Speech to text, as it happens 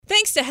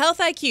Thanks to Health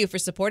IQ for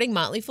supporting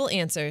Motley Fool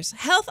Answers.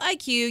 Health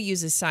IQ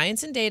uses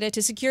science and data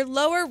to secure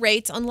lower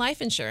rates on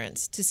life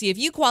insurance. To see if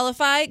you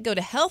qualify, go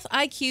to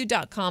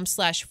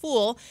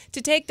healthiq.com/fool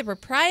to take the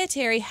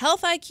proprietary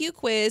Health IQ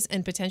quiz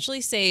and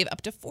potentially save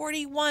up to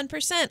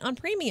 41% on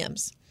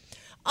premiums.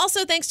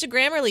 Also, thanks to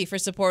Grammarly for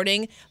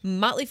supporting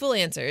Motley Fool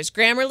Answers.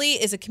 Grammarly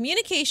is a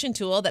communication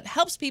tool that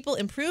helps people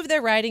improve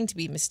their writing to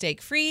be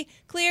mistake-free,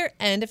 clear,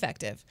 and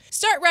effective.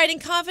 Start writing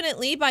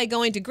confidently by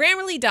going to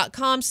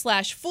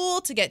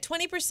Grammarly.com/fool to get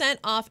 20%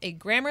 off a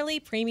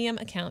Grammarly premium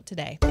account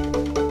today.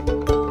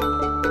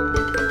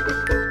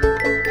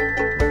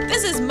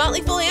 This is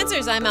Motley Fool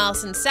Answers. I'm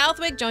Allison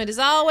Southwick, joined as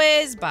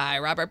always by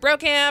Robert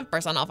Brokamp,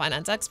 personal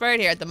finance expert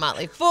here at the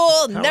Motley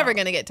Fool. Never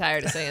going to get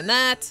tired of saying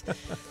that.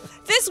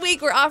 This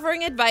week, we're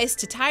offering advice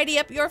to tidy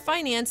up your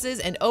finances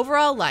and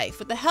overall life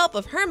with the help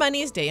of Her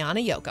Money's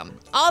Dayana Yoakum.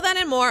 All that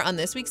and more on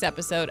this week's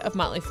episode of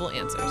Motley Fool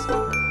Answers.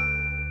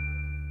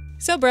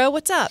 So, bro,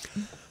 what's up?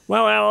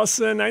 Well,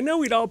 Allison, I know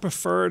we'd all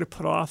prefer to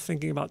put off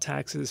thinking about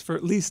taxes for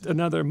at least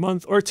another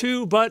month or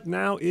two, but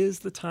now is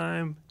the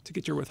time to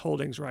get your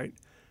withholdings right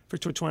for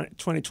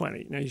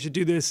 2020. Now, you should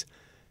do this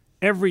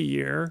every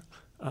year.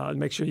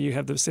 Make sure you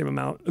have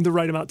the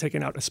right amount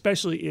taken out,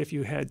 especially if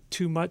you had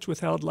too much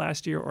withheld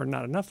last year or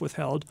not enough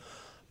withheld.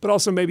 But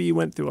also maybe you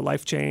went through a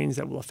life change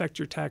that will affect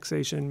your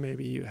taxation.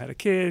 Maybe you had a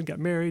kid, got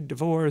married,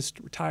 divorced,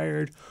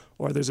 retired,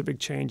 or there's a big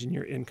change in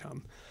your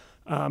income.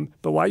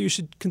 But while you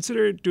should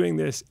consider doing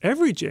this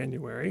every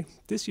January,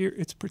 this year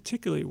it's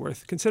particularly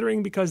worth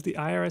considering because the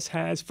IRS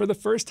has, for the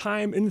first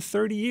time in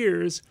 30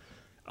 years,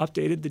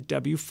 updated the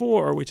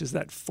W-4, which is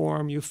that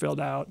form you filled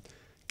out,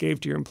 gave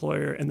to your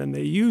employer, and then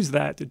they use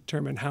that to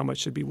determine how much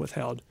should be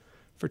withheld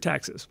for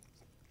taxes.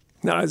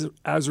 Now, as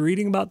I was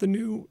reading about the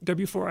new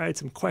W-4, I had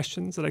some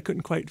questions that I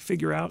couldn't quite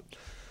figure out.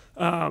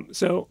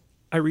 So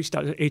I reached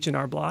out to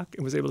H&R Block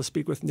and was able to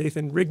speak with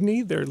Nathan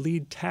Rigney, their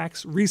lead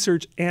tax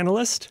research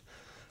analyst.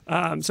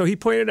 So he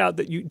pointed out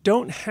that you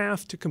don't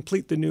have to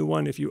complete the new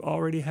one if you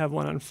already have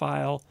one on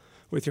file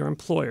with your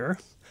employer,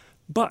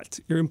 but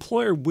your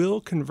employer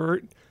will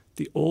convert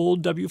the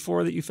old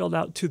W-4 that you filled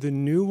out to the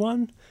new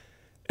one.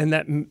 And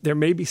that there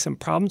may be some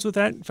problems with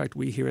that. In fact,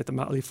 we here at the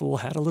Motley Fool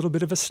had a little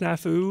bit of a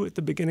snafu at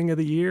the beginning of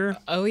the year.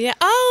 Oh, yeah.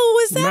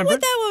 Oh, was that Remember?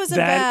 what that was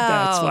about?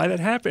 That's why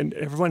that happened.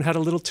 Everyone had a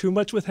little too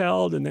much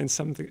withheld, and then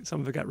some of it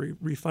got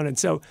refunded.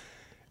 So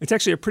it's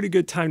actually a pretty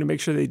good time to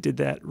make sure they did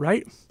that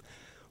right.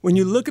 When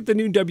you look at the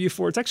new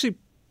W-4, it's actually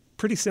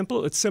pretty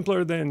simple. It's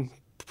simpler than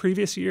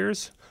previous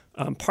years,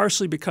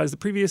 partially because the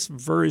previous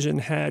version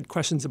had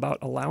questions about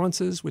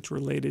allowances, which were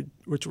related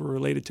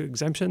to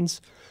exemptions.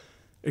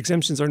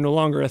 Exemptions are no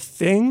longer a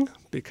thing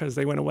because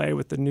they went away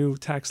with the new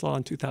tax law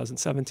in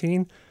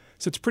 2017.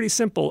 So it's pretty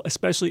simple,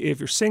 especially if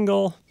you're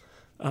single,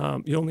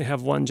 you only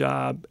have one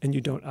job, and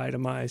you don't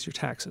itemize your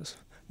taxes.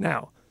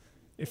 Now,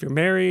 if you're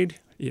married,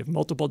 you have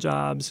multiple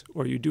jobs,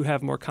 or you do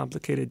have a more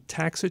complicated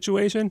tax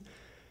situation,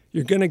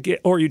 you're going to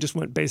get, or you just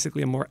want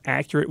basically a more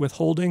accurate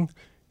withholding,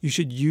 you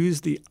should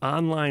use the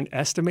online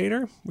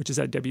estimator, which is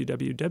at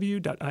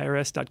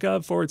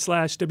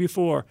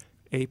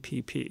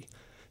www.irs.gov/W4APP.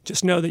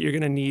 Just know that you're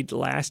going to need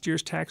last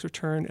year's tax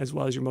return as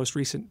well as your most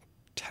recent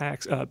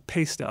tax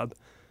pay stub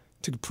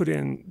to put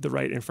in the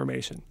right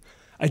information.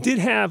 I did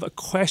have a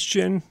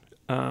question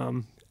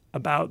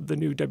about the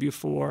new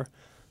W-4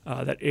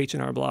 that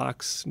H&R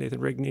Block's Nathan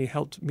Rigney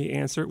helped me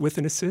answer with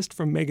an assist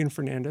from Megan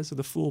Fernandez of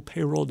the Fool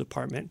Payroll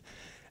Department.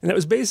 And that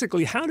was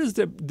basically, how does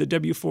the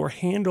W-4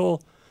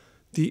 handle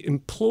the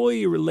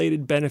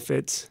employee-related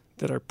benefits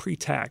that are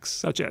pre-tax,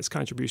 such as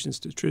contributions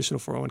to traditional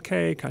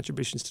 401k,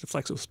 contributions to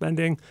flexible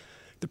spending,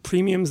 the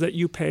premiums that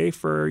you pay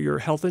for your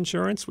health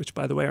insurance, which,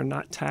 by the way, are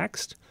not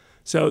taxed.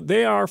 So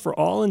they are, for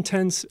all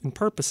intents and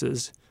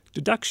purposes,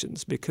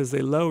 deductions because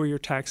they lower your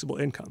taxable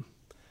income.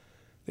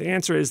 The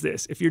answer is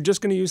this. If you're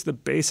just going to use the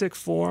basic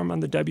form on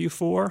the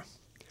W-4,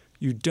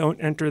 you don't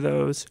enter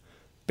those.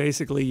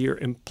 Basically, your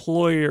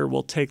employer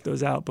will take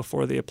those out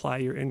before they apply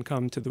your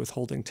income to the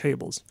withholding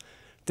tables.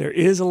 There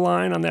is a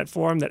line on that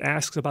form that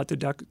asks about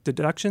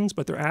deductions,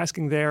 but they're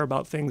asking there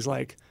about things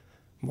like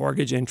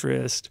mortgage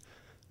interest,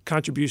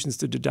 contributions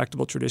to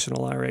deductible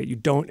traditional IRA. You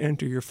don't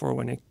enter your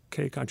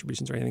 401k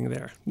contributions or anything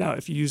there. Now,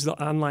 if you use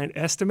the online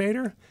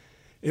estimator,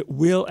 it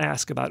will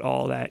ask about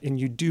all that, and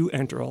you do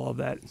enter all of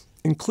that,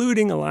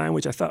 including a line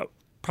which I thought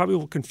probably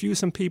will confuse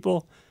some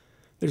people.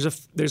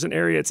 There's an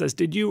area that says,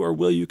 did you or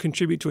will you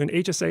contribute to an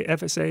HSA,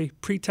 FSA,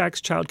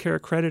 pre-tax child care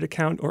credit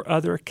account, or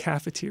other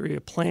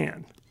cafeteria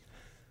plan?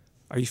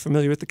 Are you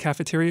familiar with the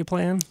cafeteria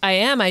plan? I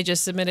am. I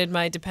just submitted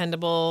my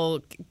dependent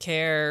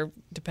care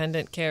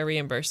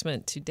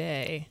reimbursement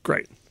today.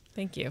 Great.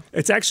 Thank you.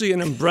 It's actually an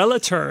umbrella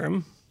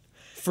term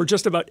for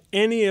just about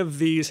any of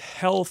these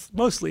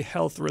mostly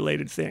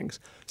health-related things.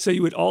 So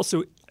you would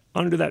also,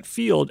 under that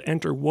field,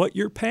 enter what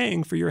you're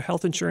paying for your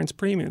health insurance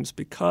premiums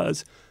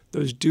because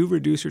those do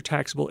reduce your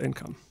taxable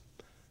income.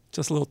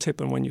 Just a little tip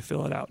on when you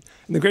fill it out.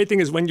 And the great thing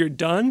is when you're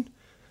done,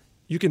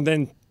 you can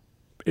then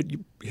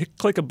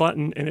click a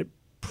button and it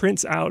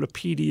prints out a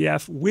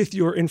PDF with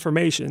your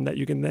information that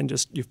you can then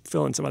you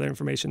fill in some other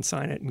information,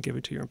 sign it, and give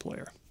it to your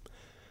employer.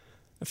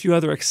 A few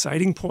other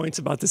exciting points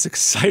about this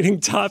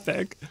exciting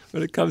topic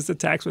when it comes to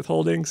tax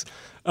withholdings.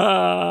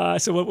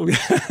 So what we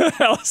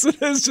Allison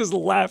is just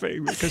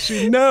laughing because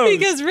she knows.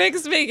 Because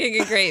Rick's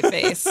making a great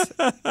face.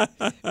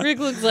 Rick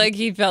looks like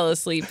he fell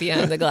asleep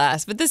behind the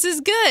glass. But this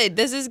is good.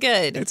 This is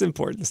good. It's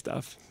important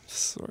stuff,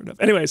 sort of.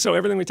 Anyway, so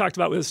everything we talked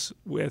about was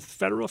with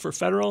federal. For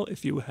federal,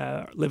 if you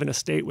live in a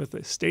state with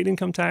a state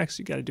income tax,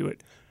 you got to do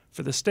it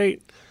for the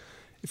state.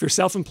 If you're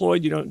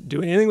self-employed, you don't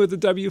do anything with the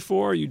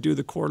W-4. You do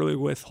the quarterly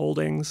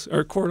withholdings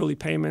or quarterly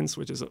payments,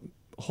 which is a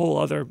whole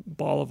other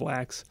ball of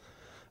wax.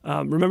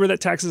 Remember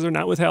that taxes are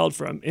not withheld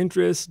from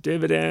interest,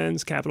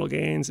 dividends, capital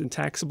gains, and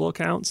taxable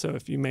accounts. So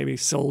if you maybe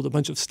sold a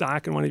bunch of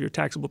stock in one of your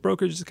taxable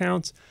brokerage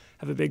accounts,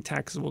 have a big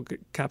taxable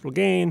capital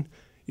gain,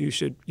 you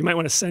might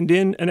want to send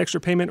in an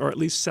extra payment or at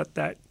least set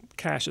that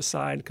cash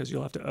aside because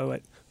you'll have to owe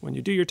it when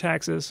you do your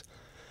taxes.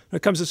 When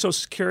it comes to Social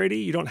Security,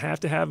 you don't have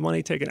to have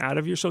money taken out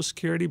of your Social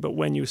Security, but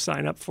when you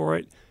sign up for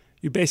it,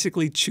 you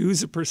basically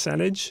choose a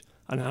percentage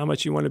on how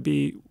much you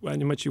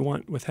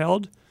want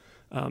withheld.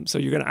 So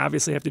you're going to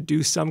obviously have to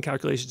do some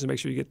calculations to make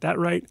sure you get that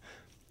right.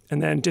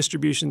 And then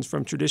distributions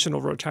from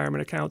traditional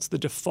retirement accounts. The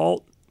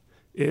default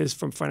is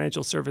from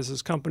financial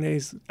services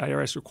companies.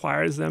 IRS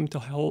requires them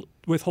to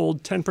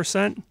withhold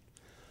 10%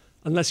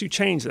 unless you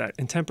change that.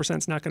 And 10%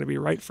 is not going to be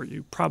right for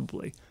you,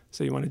 probably.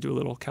 So you want to do a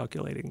little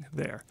calculating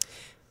there.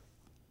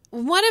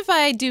 What if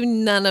I do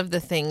none of the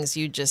things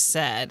you just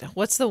said?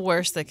 What's the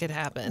worst that could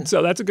happen?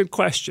 So that's a good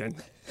question.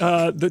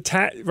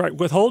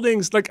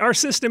 Withholdings, like our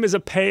system is a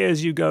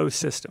pay-as-you-go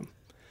system.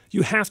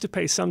 You have to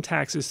pay some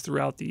taxes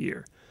throughout the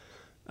year.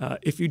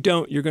 If you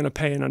don't, you're going to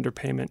pay an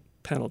underpayment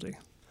penalty.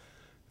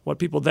 What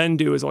people then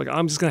do is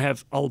I'm just going to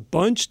have a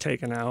bunch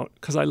taken out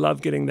because I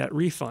love getting that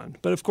refund.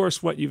 But of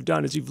course, what you've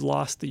done is you've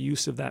lost the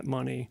use of that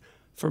money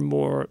for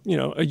more,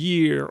 a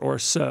year or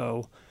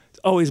so. It's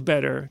always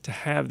better to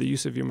have the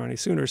use of your money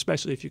sooner,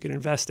 especially if you can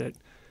invest it,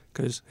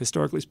 because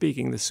historically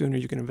speaking, the sooner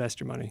you can invest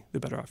your money, the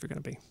better off you're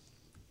going to be.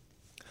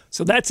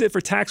 So that's it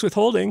for tax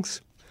withholdings.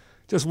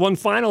 Just one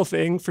final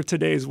thing for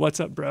today's What's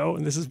Up, Bro,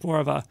 and this is more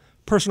of a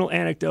personal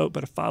anecdote,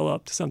 but a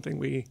follow-up to something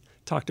we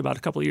talked about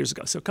a couple of years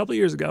ago. So a couple of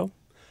years ago,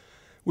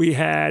 we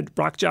had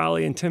Brock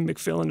Jolly and Tim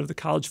McFillan of the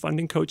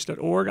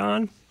collegefundingcoach.org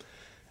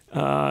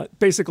on,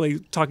 basically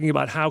talking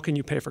about how can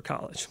you pay for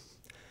college.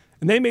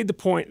 And they made the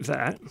point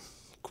that,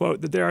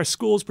 quote, that there are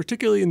schools,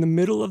 particularly in the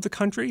middle of the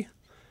country,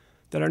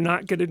 that are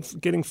not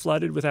getting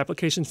flooded with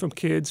applications from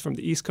kids from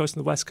the East Coast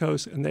and the West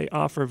Coast, and they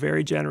offer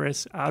very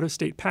generous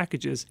out-of-state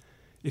packages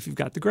if you've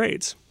got the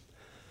grades.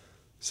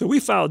 So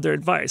we followed their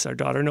advice. Our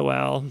daughter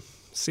Noelle,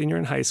 senior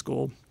in high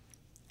school,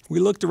 we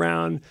looked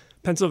around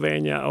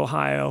Pennsylvania,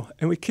 Ohio,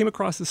 and we came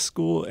across this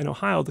school in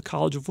Ohio, the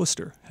College of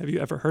Worcester. Have you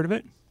ever heard of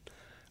it?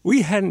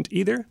 We hadn't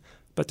either,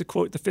 but to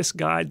quote the Fisk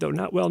Guide, though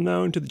not well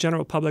known to the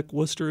general public,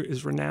 Worcester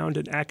is renowned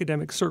in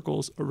academic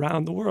circles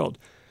around the world.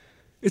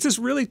 It's this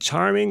really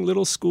charming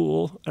little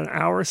school an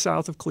hour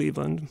south of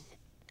Cleveland,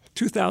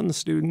 2,000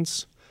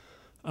 students.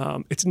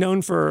 It's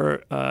known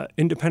for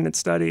independent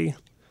study,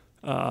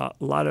 a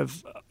lot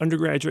of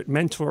undergraduate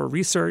mentor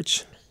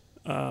research,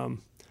 a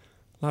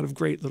lot of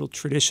great little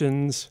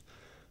traditions.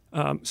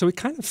 So we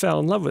kind of fell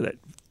in love with it.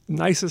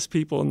 Nicest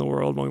people in the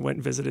world. When we went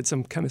and visited,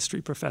 some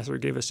chemistry professor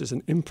gave us just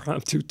an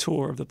impromptu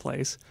tour of the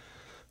place.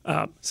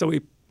 So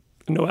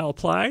Noelle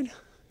applied,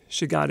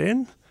 she got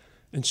in,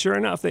 and sure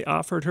enough, they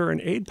offered her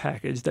an aid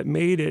package that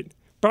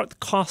brought the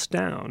cost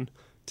down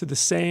to the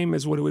same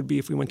as what it would be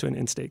if we went to an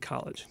in-state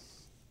college.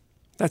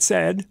 That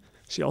said,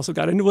 she also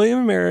got into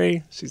William &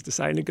 Mary. She's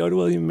deciding to go to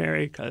William &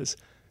 Mary because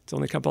it's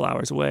only a couple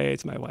hours away.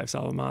 It's my wife's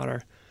alma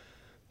mater.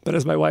 But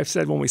as my wife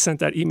said, when we sent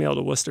that email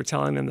to Worcester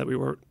telling them that we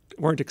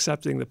weren't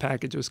accepting the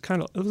package, it was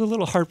a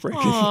little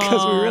heartbreaking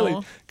because we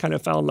really kind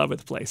of fell in love with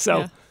the place.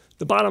 So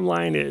The bottom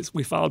line is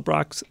we followed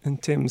Brock's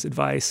and Tim's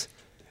advice,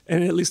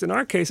 and at least in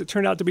our case, it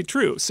turned out to be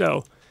true.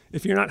 So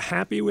if you're not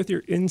happy with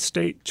your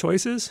in-state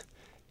choices,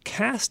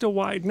 cast a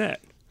wide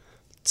net.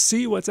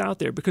 See what's out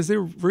there, because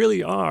there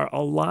really are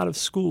a lot of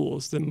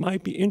schools that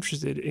might be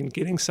interested in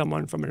getting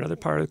someone from another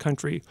part of the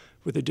country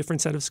with a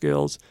different set of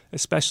skills,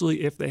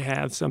 especially if they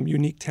have some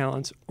unique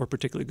talents or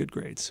particularly good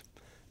grades.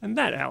 And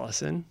that,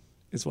 Allison,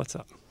 is What's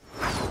Up.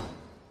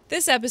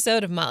 This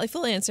episode of Motley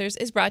Fool Answers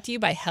is brought to you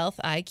by Health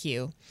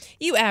IQ.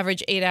 You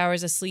average 8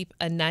 hours of sleep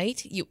a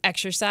night, you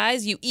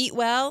exercise, you eat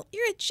well,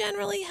 you're a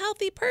generally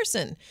healthy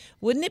person.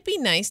 Wouldn't it be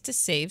nice to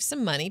save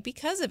some money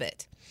because of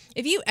it?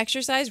 If you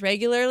exercise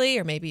regularly,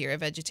 or maybe you're a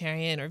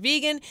vegetarian or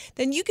vegan,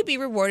 then you could be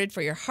rewarded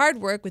for your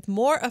hard work with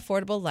more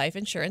affordable life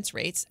insurance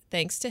rates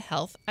thanks to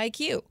Health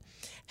IQ.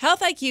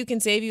 Health IQ can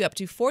save you up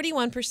to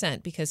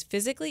 41% because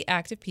physically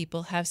active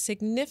people have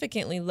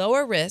significantly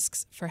lower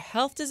risks for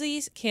health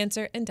disease,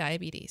 cancer, and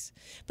diabetes.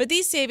 But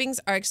these savings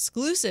are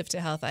exclusive to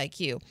Health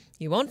IQ.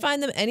 You won't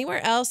find them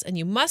anywhere else, and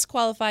you must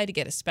qualify to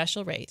get a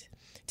special rate.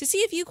 To see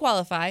if you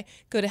qualify,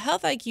 go to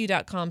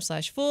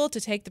healthiq.com/fool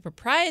to take the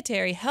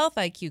proprietary Health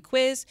IQ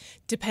quiz.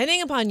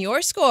 Depending upon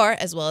your score,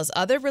 as well as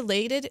other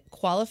related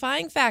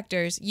qualifying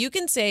factors, you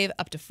can save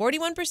up to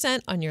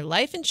 41% on your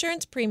life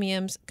insurance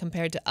premiums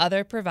compared to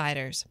other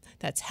providers.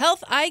 That's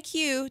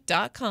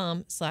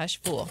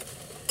healthiq.com/fool.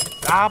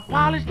 I'll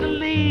polish the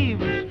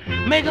leaves,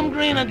 make them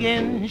green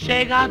again,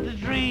 shake out the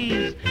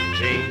trees,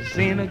 change the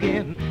scene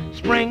again,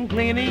 spring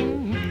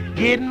cleaning,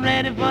 getting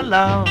ready for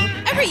love.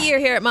 Every year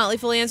here at Motley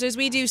Fool Answers,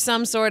 we do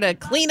some sort of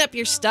clean up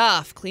your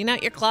stuff, clean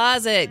out your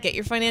closet, get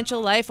your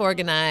financial life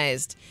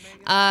organized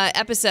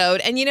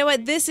episode. And you know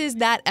what? This is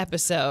that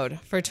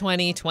episode for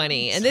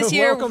 2020. And this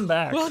year, welcome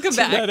back. Welcome to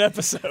back. that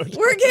episode.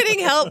 We're getting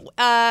help,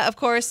 of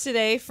course,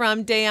 today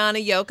from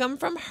Dayana Yoakum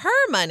from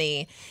Her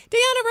Money.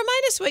 Dayana,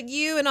 remind us what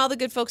you and all the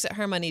good folks at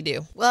Her Money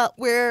do. Well,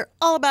 we're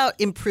all about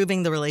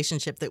improving the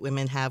relationship that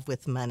women have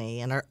with money.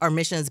 And our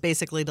mission is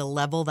basically to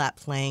level that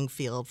playing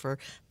field for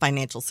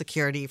financial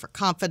security, for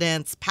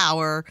confidence,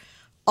 power,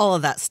 all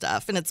of that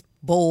stuff. And it's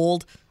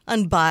bold,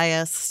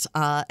 unbiased,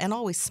 and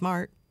always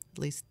smart, at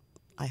least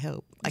I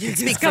hope. I can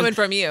speak coming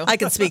from you. I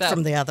can speak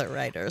from the other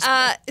writers.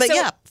 But so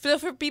yeah.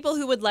 For people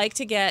who would like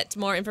to get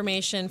more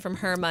information from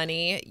Her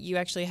Money, you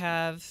actually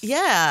have...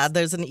 Yeah,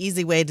 there's an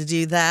easy way to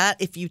do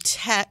that. If you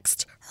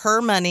text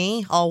Her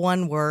Money, all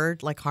one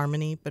word, like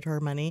harmony, but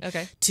Her Money,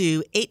 okay,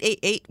 to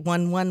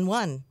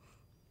 888-111.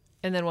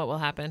 And then what will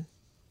happen?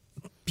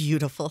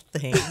 Beautiful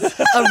things.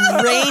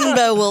 A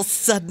rainbow will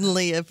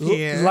suddenly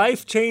appear.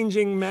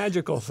 Life-changing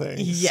magical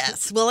things.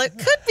 Yes. Well, it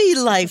could be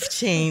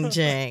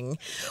life-changing.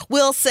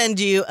 We'll send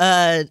you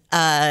a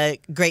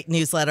great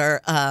newsletter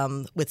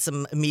with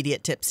some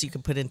immediate tips you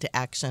can put into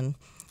action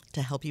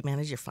to help you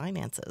manage your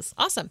finances.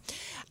 Awesome.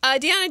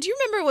 Deanna, do you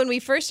remember when we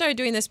first started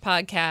doing this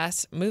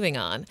podcast? Moving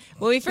on.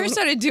 When we first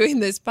started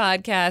doing this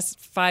podcast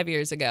 5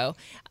 years ago,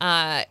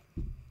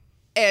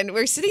 and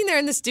we're sitting there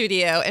in the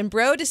studio, and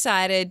Bro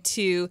decided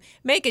to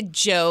make a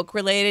joke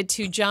related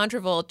to John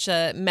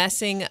Travolta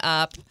messing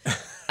up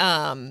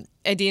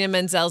Idina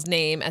Menzel's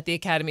name at the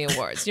Academy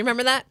Awards. Do you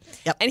remember that?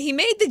 Yep. And he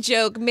made the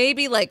joke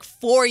maybe like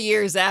 4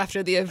 years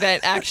after the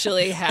event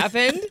actually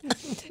happened.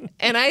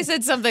 And I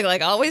said something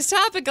like, always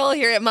topical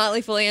here at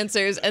Motley Fool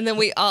Answers. And then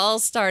we all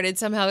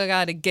somehow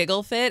got a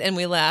giggle fit, and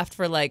we laughed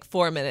for like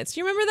 4 minutes.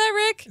 Do you remember that,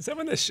 Rick? Is that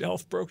when the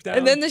shelf broke down?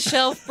 And then the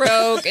shelf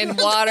broke and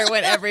water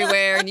went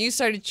everywhere, and you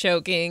started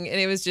choking, and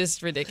it was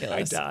just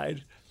ridiculous. I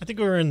died. I think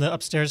we were in the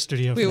upstairs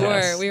studio. We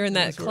were in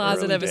that Those were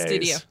closet early of a days.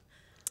 studio.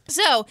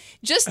 So,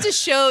 just to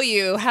show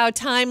you how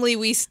timely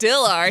we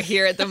still are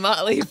here at the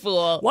Motley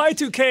Fool,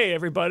 Y2K,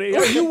 everybody.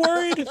 Are you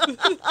worried?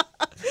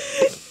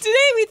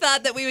 today we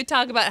thought that we would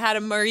talk about how to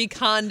Marie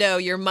Kondo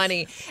your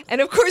money.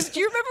 And of course, do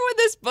you remember when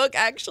this book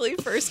actually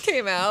first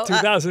came out?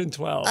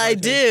 2012. I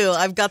think. do.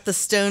 I've got the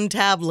stone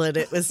tablet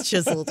it was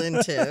chiseled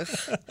into.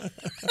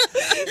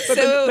 But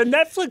the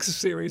Netflix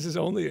series is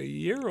only a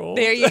year old.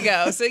 There you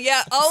go. So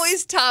yeah,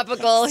 always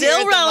topical. Still here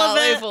at the Motley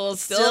relevant. Fool.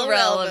 Still Still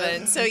relevant.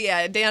 relevant. So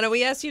yeah, Dana,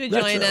 we asked you to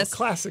join Retro, us.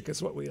 classic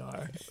is what we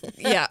are.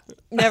 Yeah,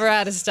 never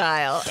out of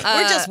style.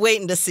 We're just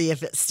waiting to see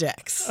if it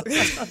sticks.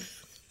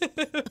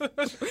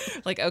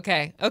 like,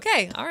 okay,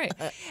 all right,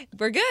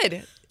 we're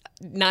good.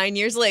 9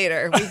 years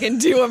later, we can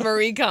do a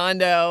Marie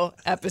Kondo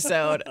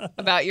episode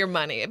about your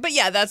money. But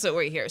yeah, that's what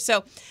we're here.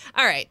 So,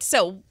 all right.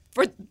 So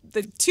for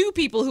the two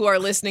people who are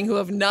listening who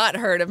have not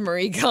heard of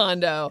Marie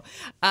Kondo,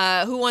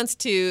 who wants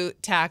to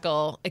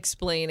tackle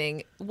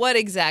explaining what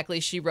exactly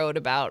she wrote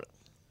about?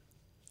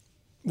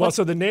 Well,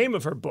 so the name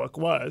of her book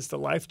was The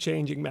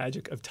Life-Changing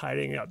Magic of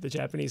Tidying Up, the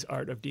Japanese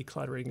Art of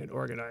Decluttering and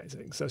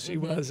Organizing. So she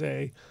was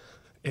a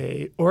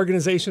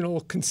organizational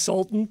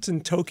consultant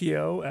in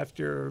Tokyo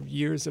after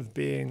years of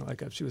being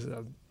she was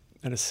an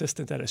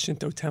assistant at a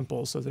Shinto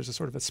temple. So there's a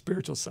sort of a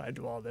spiritual side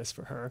to all this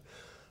for her.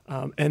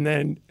 And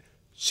then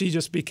she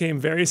just became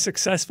very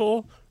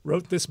successful,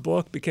 wrote this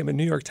book, became a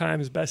New York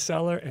Times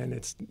bestseller, and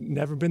it's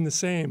never been the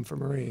same for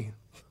Marie.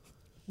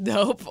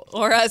 Nope,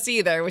 or us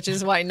either, which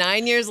is why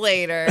 9 years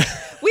later,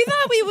 we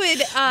thought we would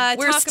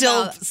We're talk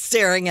still about...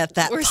 staring at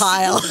that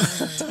pile of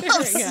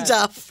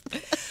stuff.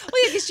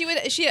 Well, yeah,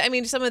 because I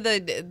mean, some of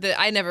the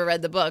I never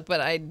read the book,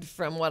 but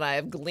from what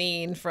I've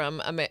gleaned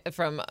from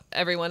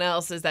everyone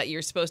else is that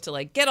you're supposed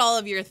to get all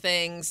of your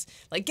things,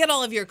 get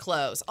all of your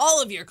clothes,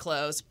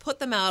 put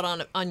them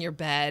out on your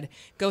bed,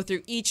 go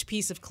through each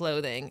piece of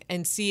clothing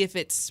and see if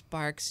it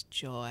sparks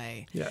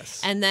joy.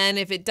 Yes. And then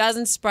if it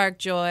doesn't spark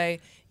joy,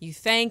 you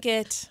thank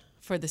it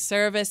for the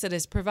service it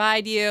has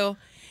provided you.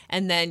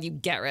 And then you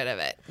get rid of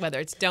it, whether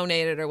it's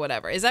donated or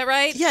whatever. Is that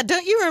right? Yeah,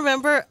 don't you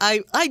remember?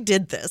 I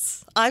did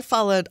this. I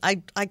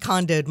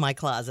condoed my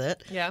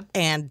closet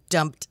and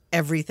dumped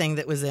everything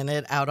that was in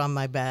it out on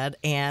my bed.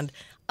 And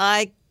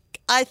I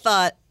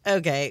thought,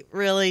 okay,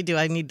 really, do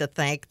I need to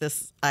thank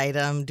this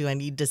item? Do I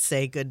need to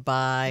say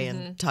goodbye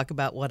and talk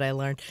about what I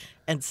learned?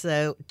 And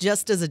so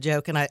just as a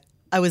joke, and I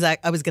was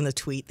going to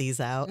tweet these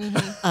out,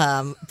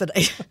 but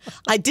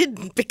I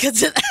didn't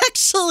because it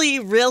actually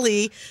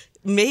really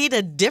made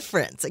a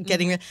difference at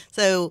getting rid.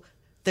 So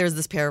there's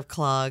this pair of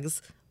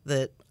clogs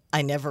that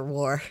I never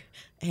wore.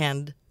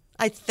 And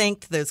I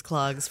thanked those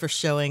clogs for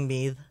showing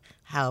me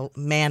how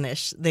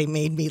mannish they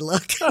made me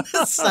look in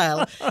this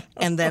style,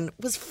 and then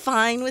was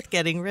fine with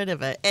getting rid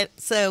of it. And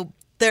so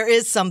there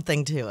is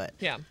something to it.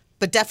 Yeah.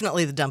 But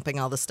definitely the dumping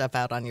all the stuff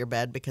out on your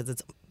bed, because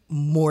it's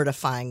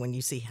mortifying when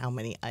you see how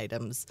many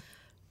items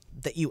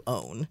that you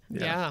own.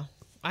 Yeah.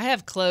 I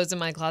have clothes in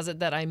my closet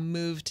that I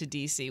moved to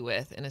DC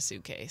with in a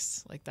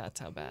suitcase. Like, that's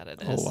how bad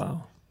it is. Oh,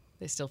 wow.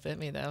 They still fit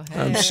me, though. Hey.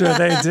 I'm sure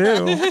they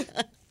do.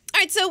 All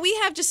right, so we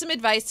have just some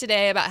advice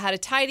today about how to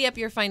tidy up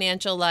your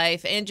financial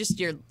life and just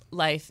your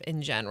life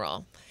in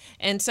general.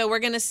 And so we're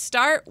going to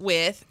start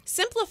with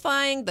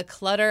simplifying the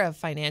clutter of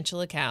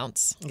financial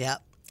accounts. Yeah.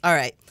 All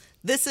right.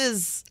 This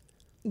is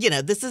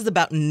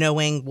about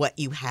knowing what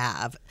you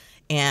have.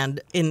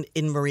 And in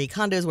Marie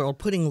Kondo's world,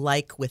 putting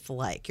like with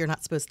like. You're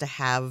not supposed to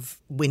have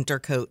winter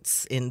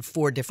coats in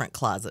 4 different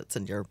closets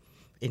in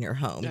your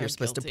home. You're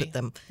supposed to put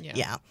them,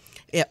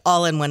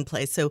 all in one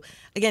place. So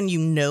again, you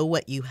know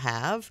what you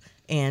have,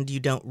 and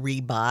you don't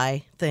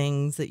rebuy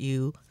things that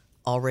you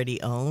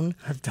already own.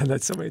 I've done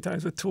that so many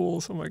times with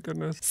tools. Oh, my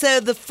goodness.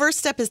 So the first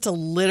step is to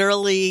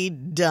literally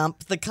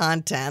dump the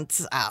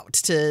contents out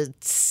to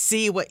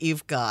see what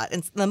you've got.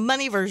 And the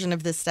money version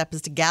of this step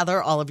is to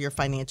gather all of your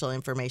financial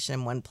information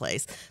in one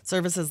place.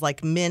 Services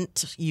like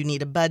Mint, You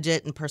Need a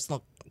Budget, and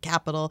Personal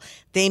Capital,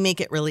 they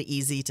make it really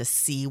easy to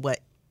see what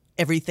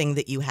everything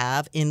that you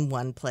have in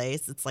one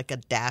place. It's like a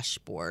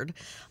dashboard.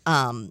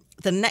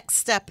 The next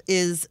step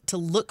is to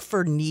look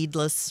for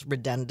needless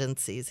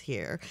redundancies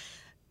here.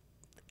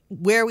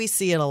 Where we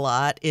see it a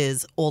lot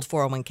is old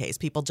 401ks.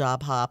 People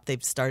job hop.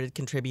 They've started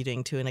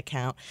contributing to an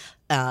account,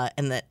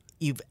 and that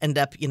you end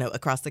up,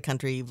 across the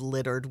country, you've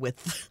littered with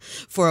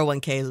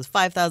 401ks.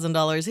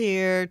 $5,000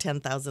 here,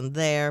 $10,000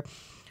 there.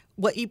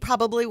 What you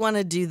probably want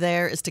to do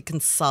there is to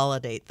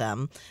consolidate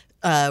them.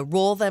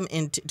 Roll them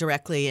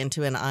directly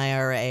into an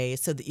IRA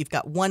so that you've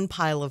got one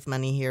pile of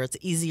money here. It's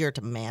easier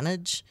to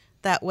manage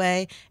that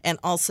way. And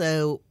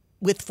also,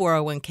 with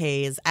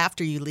 401ks,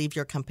 after you leave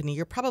your company,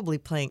 you're probably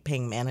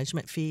paying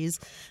management fees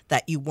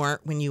that you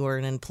weren't when you were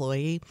an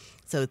employee.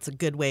 So it's a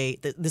good way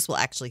that this will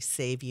actually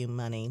save you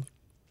money.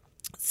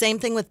 Same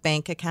thing with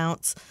bank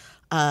accounts.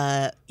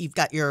 You've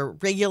got your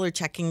regular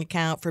checking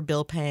account for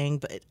bill paying,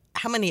 but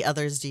how many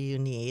others do you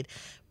need?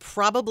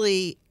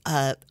 Probably,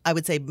 I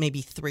would say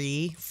maybe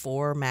 3,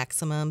 4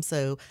 maximum.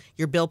 So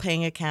your bill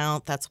paying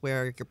account, that's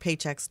where your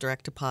paychecks,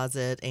 direct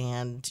deposit,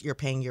 and you're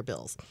paying your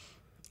bills.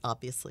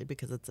 Obviously,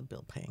 because it's a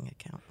bill paying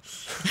account.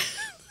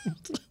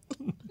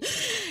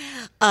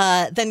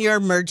 Then your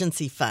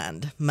emergency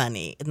fund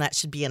money, and that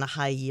should be in a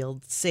high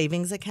yield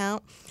savings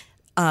account.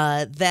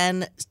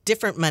 Then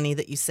different money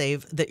that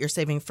you're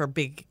saving for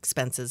big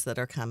expenses that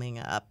are coming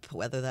up,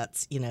 whether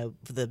that's,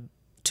 the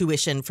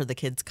tuition for the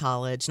kids'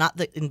 college, not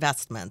the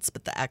investments,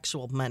 but the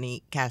actual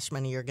money, cash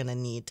money you're going to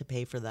need to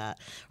pay for that,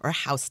 or a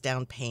house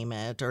down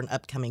payment or an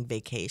upcoming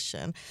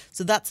vacation.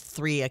 So that's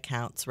 3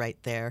 accounts right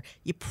there.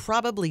 You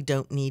probably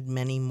don't need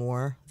many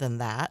more than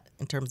that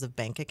in terms of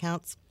bank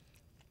accounts.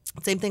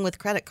 Same thing with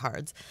credit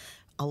cards.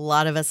 A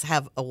lot of us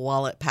have a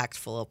wallet packed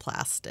full of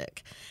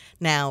plastic.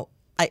 Now,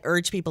 I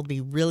urge people to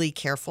be really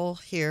careful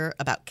here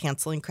about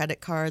canceling credit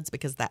cards,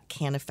 because that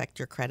can affect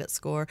your credit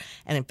score.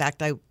 And in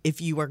fact,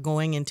 if you are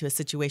going into a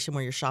situation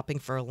where you're shopping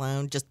for a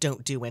loan, just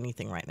don't do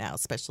anything right now,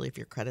 especially if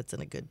your credit's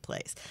in a good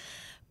place.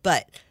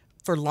 But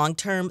for long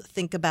term,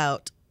 think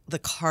about the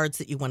cards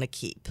that you want to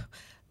keep.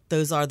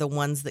 Those are the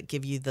ones that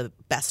give you the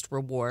best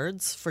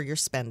rewards for your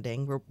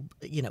spending,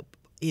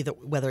 either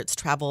whether it's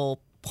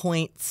travel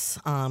points,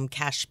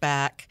 cash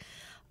back,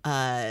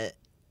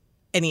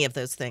 any of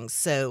those things.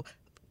 So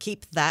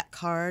keep that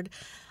card.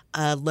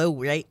 A low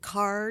rate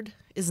card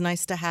is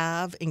nice to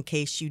have in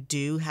case you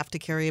do have to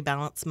carry a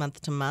balance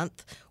month to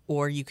month,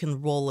 or you can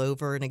roll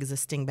over an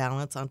existing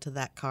balance onto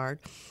that card.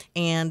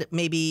 And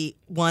maybe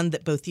one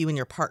that both you and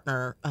your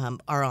partner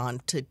are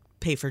on to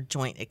pay for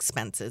joint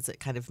expenses.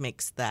 It kind of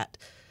makes that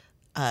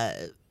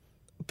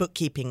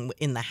bookkeeping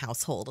in the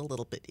household a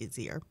little bit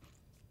easier.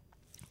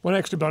 One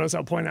extra bonus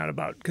I'll point out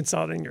about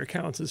consolidating your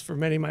accounts is for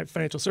many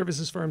financial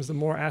services firms, the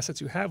more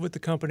assets you have with the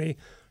company,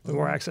 the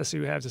more access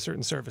you have to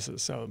certain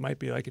services. So it might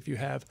be like if you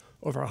have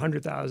over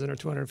 $100,000 or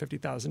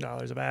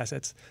 $250,000 of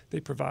assets, they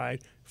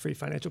provide free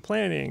financial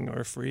planning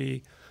or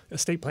free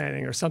estate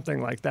planning or something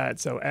like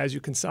that. So as you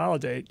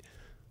consolidate,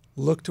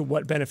 look to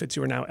what benefits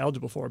you are now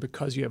eligible for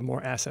because you have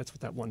more assets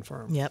with that one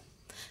firm. Yep.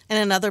 And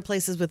in other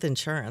places with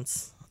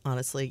insurance.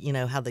 Honestly,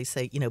 how they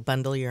say,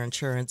 bundle your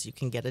insurance, you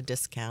can get a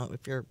discount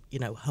if you're,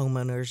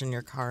 homeowners and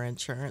your car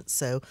insurance.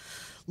 So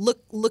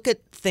look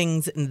at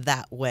things in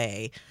that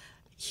way.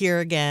 Here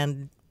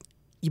again,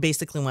 you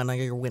basically want all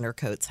your winter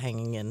coats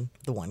hanging in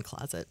the one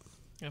closet.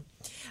 Yep.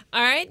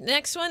 All right.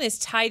 Next one is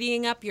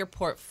tidying up your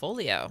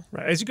portfolio.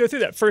 Right. As you go through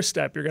that first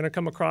step, you're going to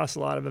come across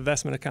a lot of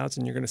investment accounts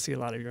and you're going to see a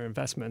lot of your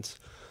investments.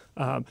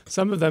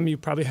 Some of them you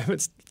probably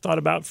haven't thought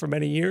about for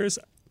many years.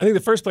 I think the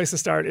first place to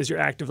start is your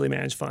actively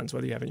managed funds,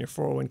 whether you have in your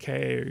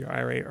 401k or your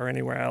IRA or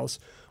anywhere else,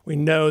 We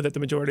know that the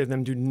majority of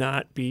them do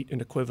not beat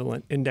an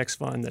equivalent index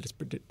fund. That has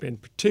been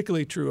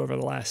particularly true over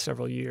the last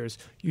several years.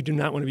 You do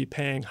not want to be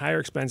paying higher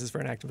expenses for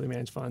an actively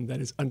managed fund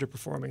that is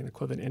underperforming an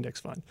equivalent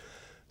index fund.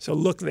 So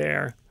look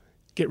there.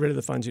 Get rid of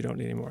the funds you don't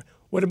need anymore.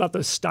 What about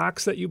those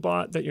stocks that you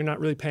bought that you're not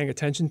really paying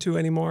attention to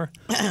anymore?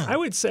 I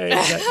would say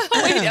that...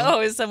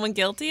 Wait, is someone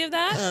guilty of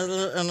that?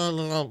 A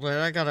little bit.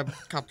 I got a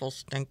couple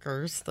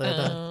stinkers.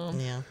 That,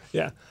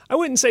 Yeah. I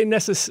wouldn't say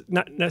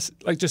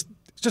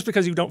just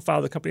because you don't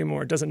follow the company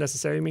anymore, it doesn't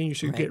necessarily mean you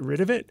should get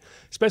rid of it,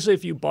 especially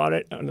if you bought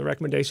it on the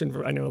recommendation.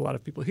 I know a lot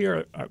of people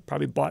here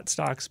probably bought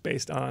stocks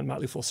based on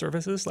Motley Fool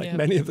Services, like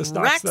many of the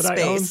stocks that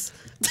I own.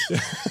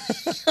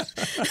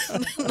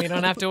 We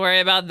don't have to worry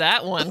about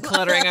that one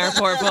cluttering our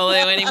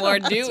portfolio anymore,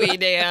 do we,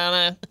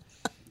 Diana?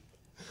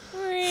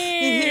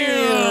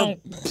 Oh,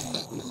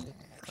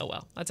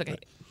 well, that's okay.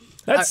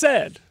 That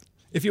said,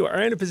 if you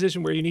are in a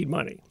position where you need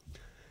money,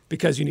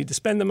 because you need to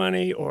spend the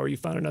money or you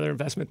found another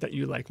investment that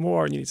you like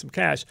more and you need some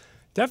cash,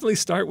 definitely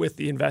start with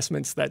the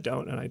investments that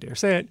don't, and I dare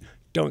say it,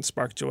 don't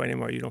spark joy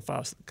anymore. You don't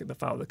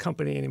follow the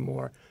company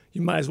anymore.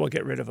 You might as well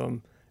get rid of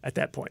them at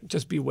that point.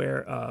 Just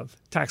beware of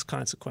tax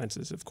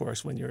consequences, of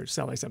course, when you're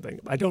selling something.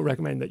 I don't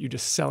recommend that you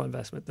just sell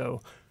investment,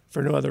 though,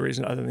 for no other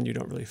reason other than you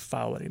don't really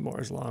follow it anymore,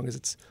 as long as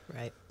it's...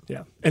 Right.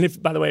 Yeah. And if,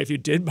 by the way, if you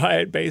did buy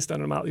it based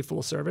on a Motley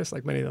Fool service,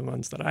 like many of the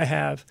ones that I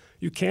have,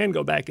 you can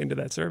go back into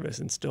that service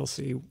and still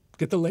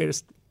get the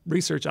latest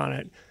research on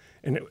it.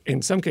 And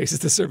in some cases,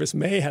 the service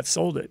may have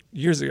sold it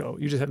years ago.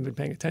 You just haven't been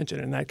paying attention.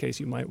 In that case,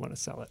 you might want to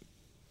sell it.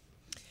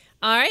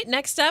 All right.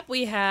 Next up,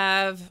 we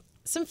have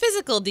some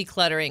physical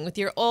decluttering with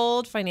your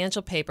old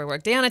financial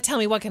paperwork. Diana, tell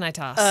me, what can I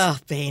toss? Oh,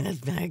 bane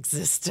of my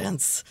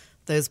existence.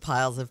 Those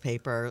piles of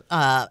paper.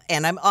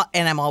 And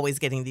I'm always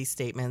getting these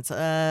statements.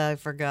 I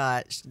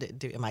forgot.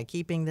 Am I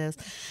keeping this?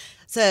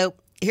 So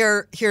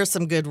here's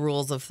some good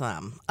rules of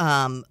thumb.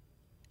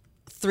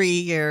 3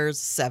 years,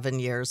 7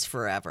 years,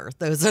 forever.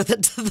 Those are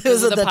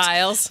the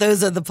piles.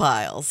 Those are the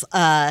piles.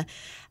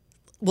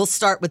 We'll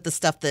start with the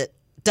stuff that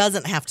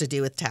doesn't have to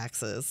do with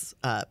taxes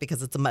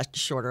because it's a much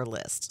shorter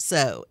list.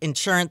 So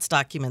insurance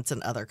documents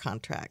and other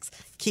contracts.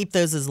 Keep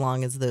those as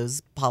long as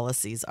those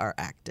policies are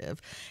active.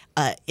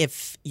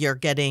 If you're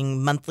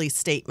getting monthly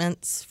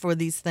statements for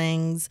these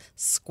things,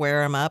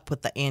 square them up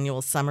with the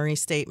annual summary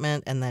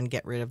statement and then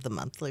get rid of the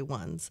monthly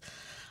ones.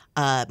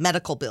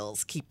 Medical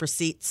bills, keep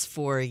receipts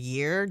for a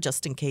year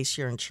just in case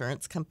your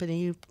insurance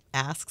company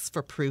asks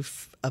for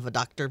proof of a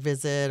doctor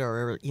visit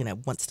or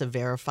wants to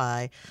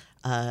verify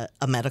a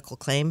medical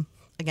claim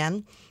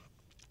again.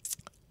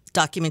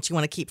 Documents you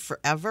want to keep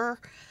forever: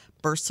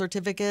 birth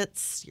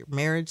certificates, your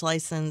marriage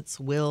license,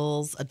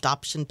 wills,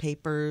 adoption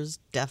papers,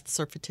 death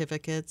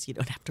certificates. You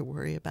don't have to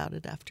worry about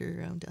it after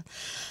your own death.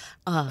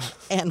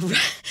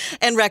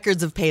 And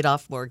records of paid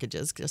off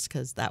mortgages, just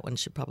because that one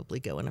should probably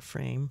go in a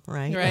frame,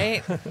 right?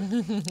 Right.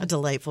 A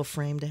delightful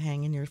frame to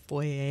hang in your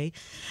foyer.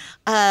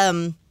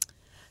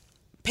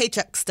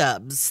 Paycheck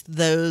stubs.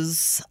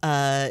 Those,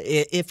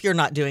 if you're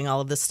not doing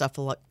all of this stuff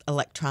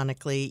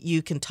electronically,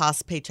 you can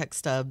toss paycheck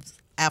stubs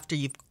after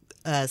you've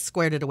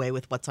squared it away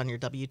with what's on your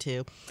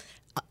W-2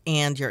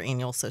 and your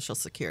annual Social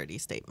Security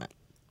statement.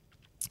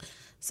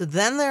 So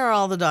then there are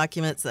all the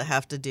documents that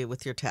have to do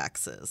with your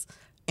taxes.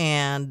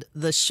 And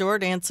the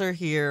short answer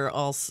here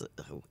also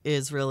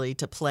is really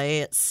to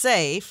play it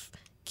safe,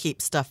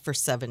 keep stuff for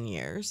 7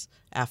 years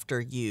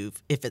after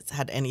if it's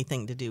had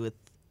anything to do with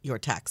your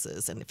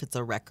taxes and if it's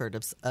a record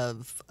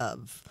of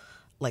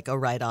like a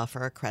write-off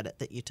or a credit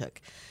that you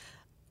took.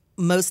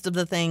 Most of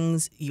the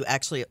things you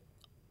actually,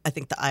 I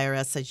think the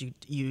IRS says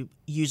you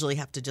usually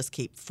have to just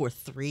keep for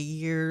 3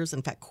 years.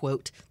 In fact,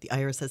 quote, the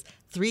IRS says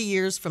 3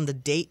 years from the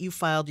date you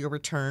filed your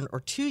return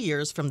or 2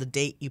 years from the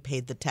date you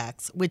paid the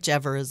tax,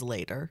 whichever is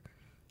later.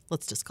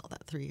 Let's just call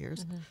that 3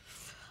 years. Mm-hmm.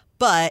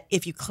 But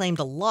if you claimed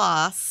a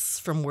loss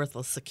from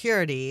worthless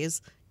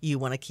securities, you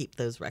want to keep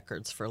those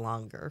records for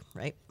longer,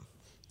 right?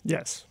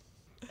 Yes.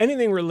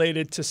 Anything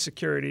related to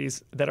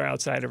securities that are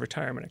outside of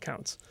retirement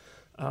accounts.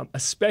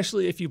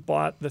 Especially if you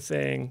bought the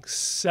thing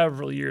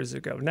several years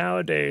ago.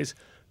 Nowadays,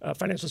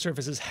 financial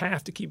services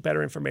have to keep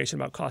better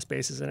information about cost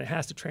basis, and it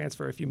has to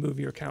transfer if you move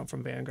your account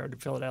from Vanguard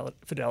to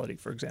Fidelity,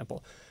 for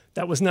example.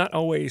 That was not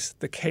always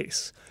the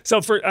case. So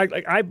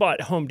I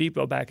bought Home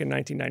Depot back in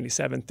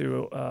 1997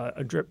 through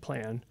a DRIP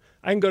plan.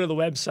 I can go to the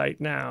website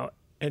now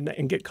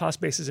and get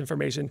cost basis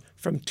information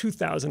from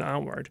 2000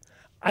 onward.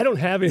 I don't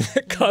have any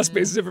cost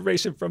basis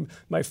information from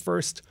my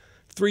first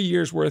 3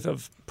 years worth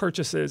of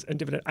purchases and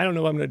dividend. I don't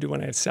know what I'm going to do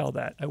when I sell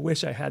that. I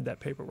wish I had that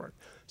paperwork.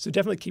 So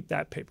definitely keep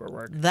that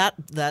paperwork.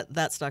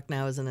 That stock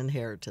now is an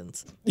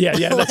inheritance. Yeah,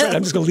 that's right.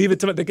 I'm just going to leave it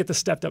to they get the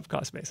stepped up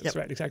cost basis. Yep.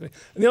 Right, exactly.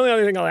 And the only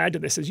other thing I'll add to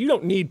this is you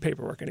don't need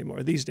paperwork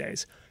anymore these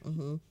days.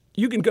 Mm-hmm.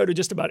 You can go to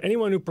just about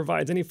anyone who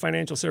provides any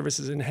financial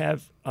services and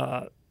have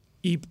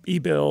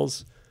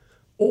e-bills,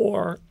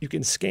 or you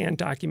can scan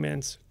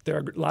documents. There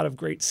are a lot of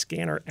great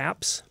scanner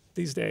apps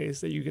these days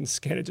that you can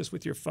scan it just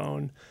with your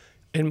phone.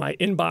 in my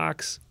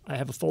inbox, I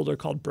have a folder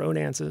called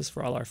Bronances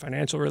for all our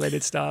financial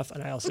related stuff.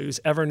 And I also use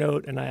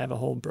Evernote, and I have a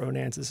whole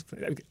Bronances.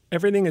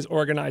 Everything is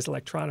organized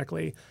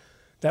electronically.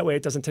 That way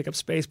it doesn't take up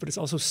space, but it's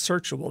also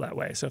searchable that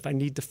way. So if I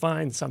need to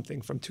find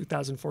something from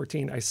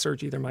 2014, I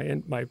search either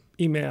my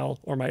email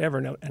or my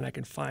Evernote, and I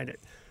can find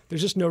it.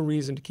 There's just no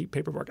reason to keep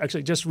paperwork.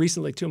 Actually, just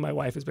recently, too, my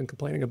wife has been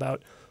complaining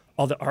about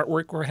all the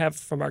artwork we have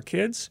from our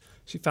kids.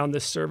 She found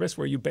this service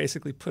where you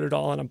basically put it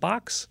all in a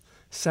box,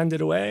 send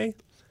it away.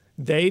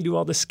 They do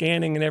all the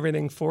scanning and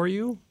everything for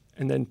you,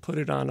 and then put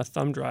it on a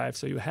thumb drive.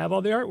 So you have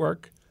all the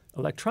artwork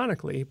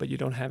electronically, but you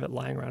don't have it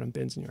lying around in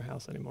bins in your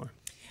house anymore.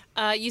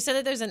 You said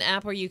that there's an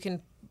app where you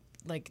can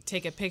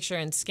take a picture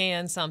and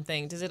scan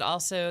something. Does it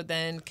also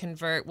then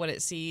convert what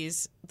it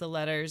sees, the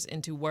letters,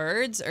 into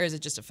words, or is it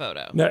just a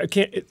photo? No, it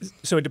can't.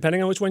 So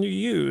depending on which one you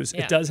use,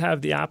 Yeah. it does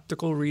have the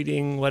optical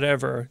reading,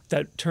 whatever,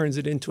 that turns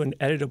it into an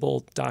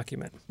editable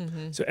document.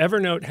 Mm-hmm. So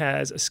Evernote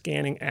has a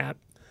scanning app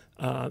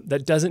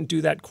that doesn't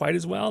do that quite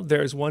as well.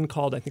 There's one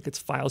called, I think it's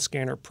File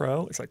Scanner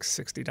Pro. It's like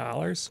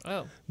 $60.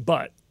 Oh.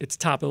 But it's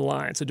top of the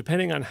line. So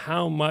depending on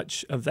how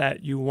much of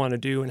that you want to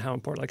do and how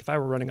important, like if I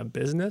were running a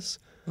business,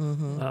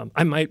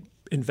 I might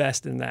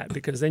invest in that,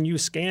 because then you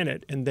scan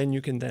it and then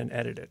you can then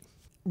edit it.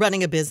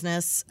 Running a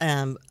business,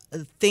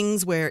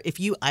 things where if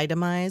you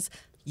itemize,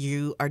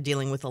 you are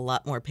dealing with a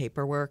lot more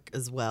paperwork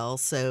as well.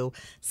 So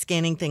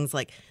scanning things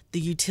like the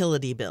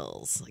utility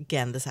bills.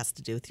 Again, this has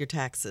to do with your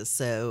taxes.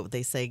 So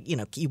they say,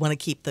 you want to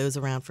keep those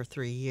around for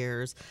 3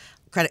 years.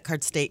 Credit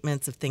card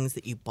statements of things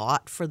that you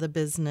bought for the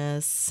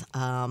business.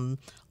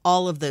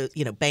 All of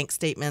the, bank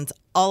statements,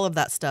 all of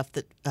that stuff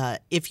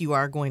that if you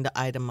are going to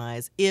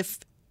itemize, if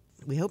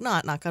we hope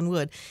not, knock on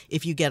wood,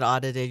 if you get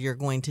audited, you're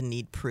going to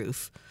need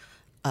proof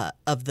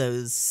of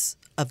those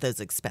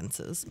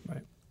expenses.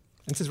 Right.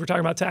 And since we're talking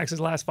about taxes,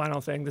 last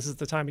final thing, this is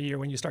the time of year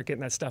when you start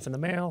getting that stuff in the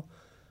mail.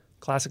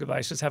 Classic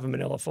advice, just have a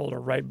manila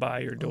folder right by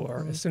your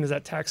door. As soon as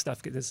that tax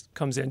stuff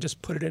comes in,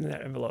 just put it in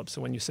that envelope.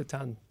 So when you sit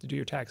down to do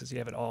your taxes, you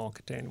have it all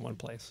contained in one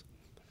place.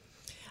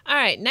 All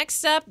right,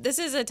 next up, this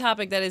is a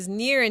topic that is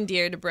near and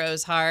dear to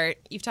Bro's heart.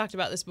 You've talked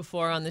about this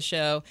before on the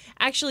show.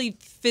 Actually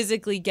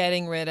physically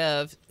getting rid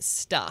of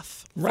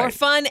stuff for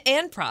fun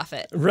and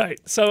profit. Right.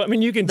 So,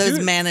 you can those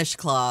do mannish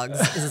clogs.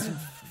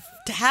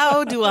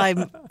 How do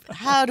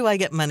I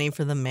get money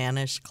for the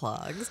mannish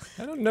clogs?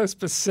 I don't know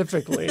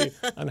specifically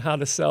on how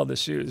to sell the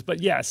shoes,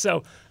 but yeah.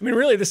 So,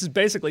 really, this is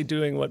basically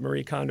doing what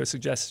Marie Kondo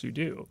suggests you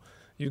do.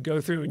 You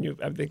go through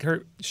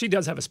and she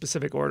does have a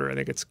specific order. I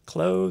think it's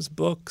clothes,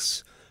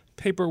 books,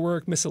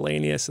 paperwork,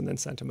 miscellaneous, and then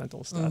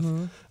sentimental stuff.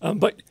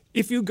 But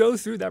if you go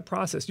through that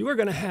process, you are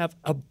going to have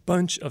a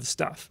bunch of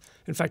stuff.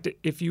 In fact,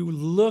 if you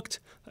looked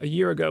a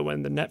year ago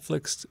when the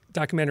Netflix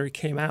documentary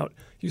came out,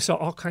 you saw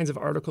all kinds of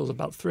articles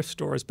about thrift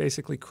stores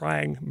basically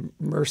crying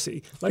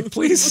mercy. Like,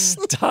 please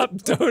stop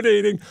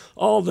donating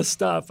all the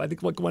stuff. I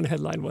think what one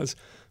headline was,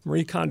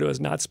 Marie Kondo is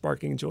not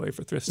sparking joy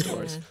for thrift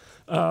stores.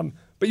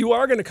 But you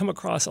are going to come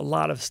across a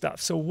lot of stuff.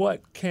 So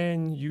what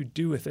can you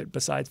do with it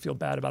besides feel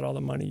bad about all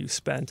the money you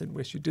spent and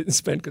wish you didn't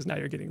spend because now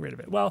you're getting rid of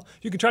it? Well,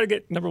 you can try to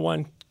get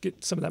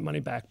some of that money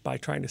back by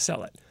trying to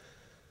sell it.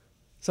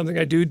 Something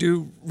I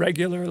do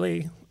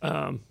regularly,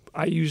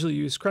 I usually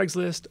use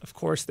Craigslist. Of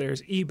course,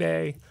 there's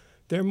eBay.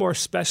 There are more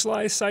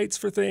specialized sites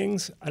for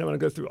things. I don't want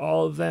to go through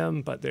all of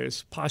them, but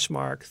there's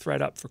Poshmark,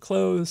 ThredUp for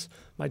clothes.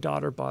 My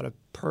daughter bought a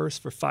purse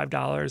for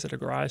 $5 at a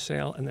garage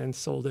sale and then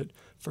sold it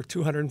for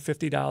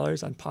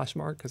 $250 on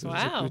Poshmark because it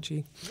was at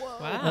Gucci.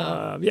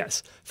 Wow.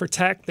 Yes. For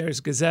tech, there's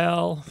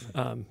Gazelle,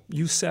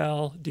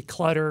 Usell,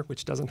 Declutter,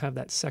 which doesn't have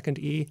that second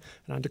E.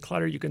 And on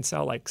Declutter, you can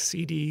sell like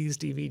CDs,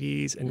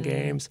 DVDs, and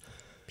games.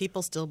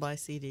 People still buy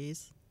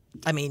CDs.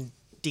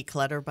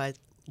 Declutter by...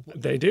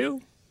 They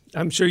do.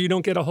 I'm sure you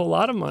don't get a whole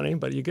lot of money,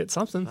 but you get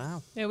something.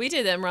 Wow. Yeah, we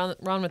did that. Ron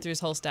went through his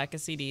whole stack of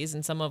CDs,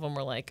 and some of them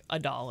were like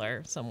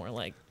 $1, some were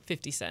like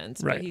 50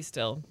 cents, Right. but he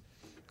still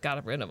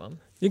got rid of them.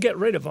 You get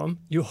rid of them.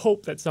 You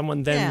hope that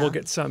someone then will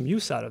get some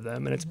use out of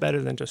them, and it's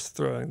better than just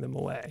throwing them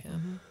away.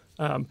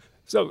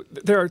 So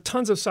there are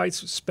tons of sites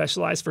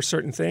specialized for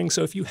certain things.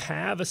 So if you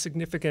have a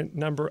significant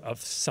number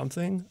of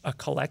something, a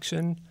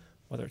collection,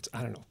 whether it's,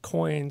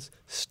 coins,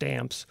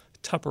 stamps,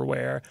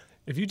 Tupperware,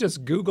 if you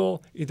just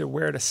Google either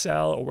where to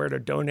sell or where to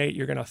donate,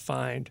 you're going to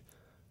find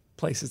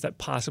places that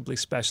possibly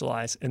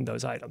specialize in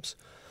those items.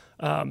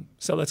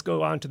 So let's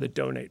go on to the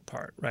donate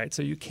part, right?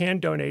 So you can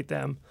donate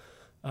them.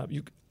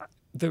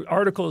 The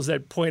articles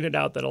that pointed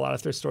out that a lot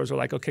of thrift stores were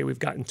like, okay, we've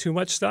gotten too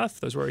much stuff.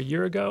 Those were a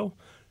year ago.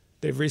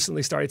 They've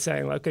recently started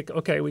saying, like,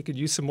 okay, we could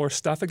use some more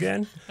stuff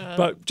again.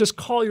 But just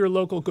call your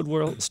local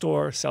Goodwill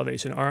store,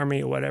 Salvation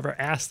Army, or whatever.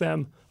 Ask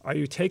them, are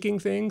you taking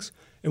things?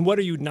 And what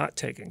are you not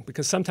taking?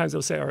 Because sometimes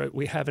they'll say, all right,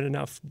 we haven't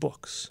enough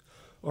books,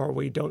 or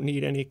we don't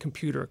need any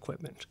computer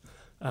equipment.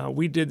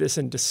 We did this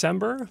in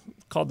December,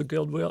 called the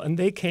Goodwill, and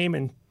they came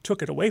and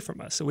took it away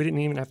from us. So we didn't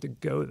even have to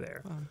go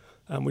there.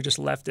 We just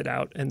left it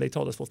out, and they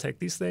told us, we'll take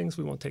these things,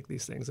 we won't take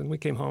these things. And we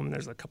came home, and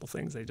there's a couple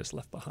things they just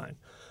left behind.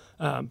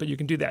 But you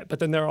can do that. But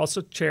then there are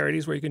also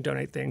charities where you can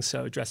donate things.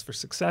 So Dress for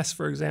Success,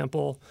 for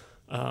example,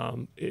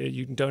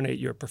 You can donate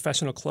your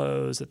professional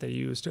clothes that they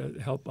use to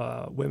help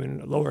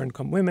women, lower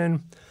income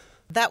women.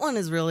 That one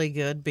is really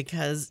good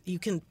because you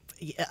can.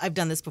 I've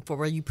done this before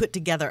where you put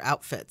together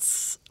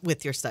outfits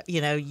with your stuff.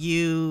 You know,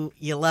 you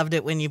loved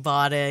it when you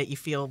bought it. You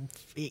feel,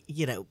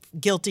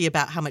 guilty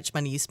about how much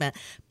money you spent.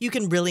 You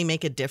can really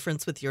make a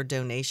difference with your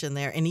donation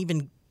there, and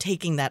even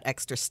taking that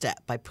extra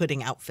step by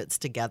putting outfits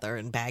together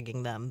and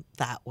bagging them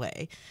that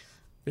way.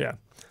 Yeah.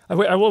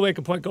 I will make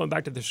a point going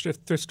back to the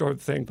thrift store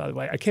thing, by the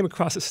way. I came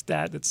across a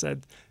stat that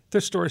said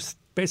thrift stores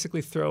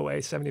basically throw away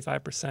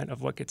 75%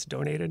 of what gets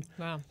donated.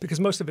 Wow. Because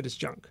most of it is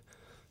junk.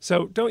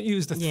 So don't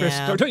use the thrift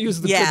store, don't use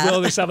the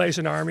Goodwill or the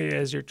Salvation Army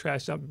as your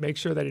trash dump. Make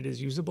sure that it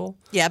is usable.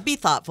 Yeah, be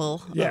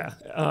thoughtful. Yeah.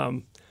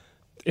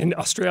 In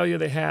Australia,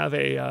 they have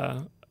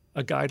a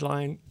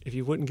guideline. If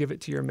you wouldn't give it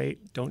to your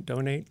mate, don't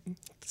donate.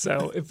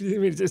 So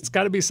it's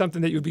got to be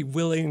something that you'd be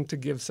willing to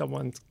give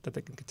someone that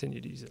they can continue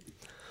to use it.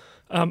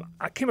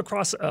 I came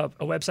across a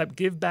website,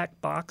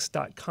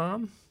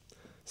 givebackbox.com.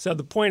 So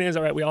the point is,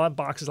 all right, we all have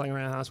boxes lying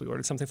around the house. We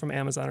ordered something from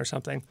Amazon or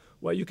something.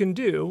 What you can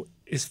do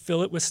is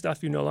fill it with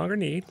stuff you no longer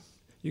need.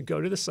 You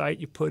go to the site,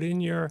 you put in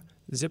your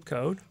zip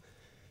code.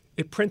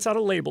 It prints out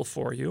a label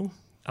for you.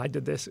 I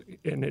did this,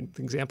 and an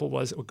example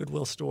was a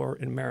Goodwill store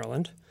in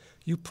Maryland.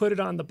 You put it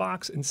on the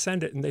box and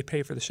send it, and they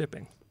pay for the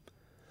shipping.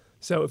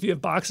 So if you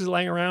have boxes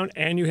laying around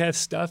and you have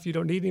stuff you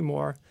don't need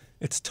anymore,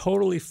 it's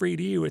totally free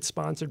to you. It's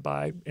sponsored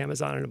by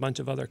Amazon and a bunch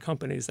of other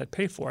companies that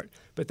pay for it.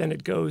 But then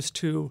it goes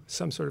to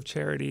some sort of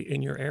charity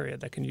in your area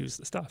that can use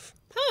the stuff.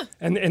 Huh.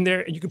 And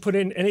there you can put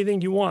in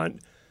anything you want,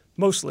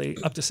 mostly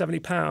up to 70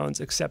 pounds,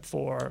 except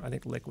for, I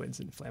think, liquids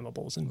and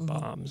flammables and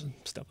bombs and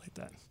stuff like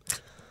that.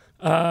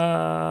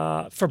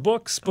 For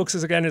books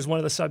is one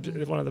of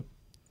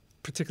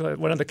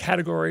the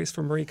categories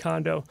for Marie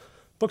Kondo.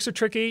 Books are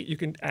tricky. You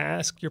can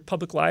ask your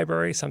public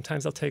library.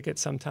 Sometimes they'll take it.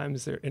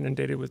 Sometimes they're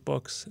inundated with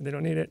books and they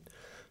don't need it.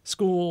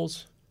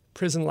 Schools,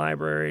 prison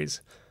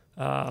libraries.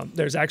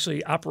 There's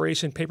actually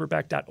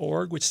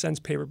OperationPaperback.org, which sends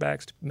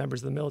paperbacks to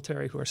members of the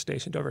military who are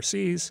stationed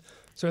overseas.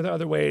 So there are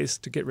other ways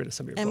to get rid of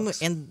some of your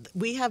books. And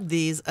we have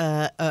these in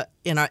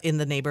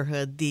the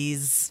neighborhood.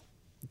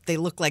 They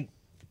look like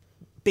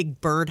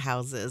big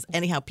birdhouses.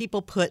 Anyhow,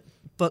 people put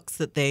books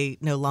that they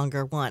no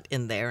longer want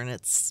in there, and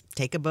it's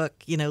take a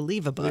book,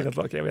 leave a book. Leave a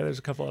book. Yeah, there's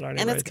a couple in our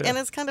neighborhood too. And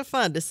it's kind of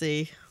fun to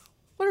see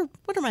what are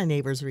my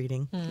neighbors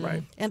reading.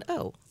 Right. And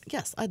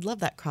yes, I'd love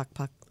that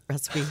crock-pot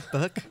recipe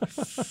book.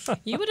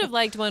 You would have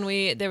liked when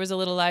there was a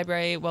little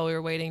library while we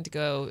were waiting to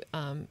go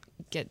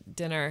get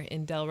dinner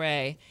in Del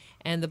Rey,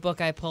 and the book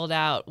I pulled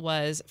out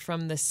was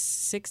from the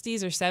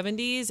 60s or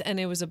 70s, and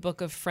it was a book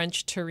of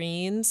French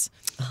terrines.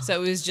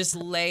 So it was just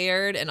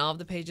layered, and all of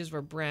the pages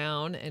were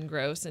brown and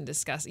gross and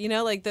disgusting.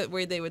 Like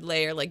where they would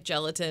layer like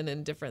gelatin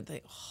and different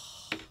things.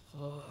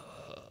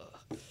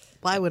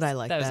 Why would I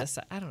like that?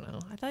 I don't know.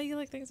 I thought you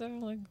like things that were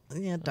like...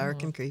 Yeah,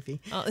 dark and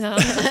creepy.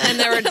 And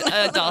there were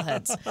doll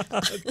heads.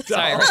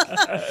 Sorry.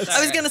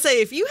 I was going to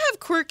say, if you have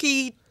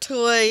quirky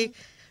toy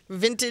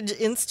vintage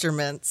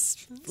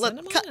instruments,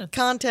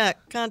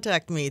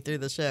 contact me through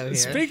the show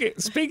here.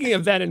 Speaking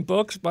of that in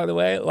books, by the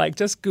way,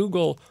 just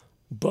Google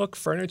book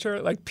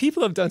furniture.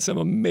 People have done some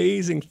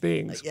amazing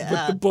things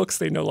with the books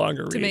they no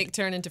longer read. To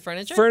turn into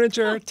furniture?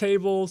 Furniture,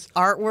 tables,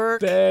 artwork,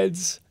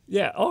 beds.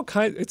 Yeah, all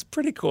kinds. It's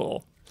pretty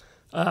cool.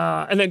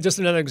 And then just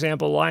another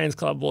example, Lions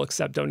Club will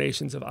accept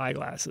donations of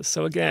eyeglasses.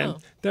 So again,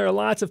 there are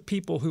lots of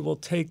people who will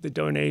take the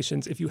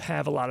donations. If you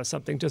have a lot of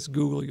something, just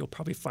Google. You'll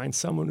probably find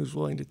someone who's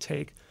willing to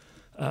take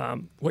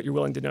what you're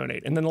willing to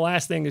donate. And then the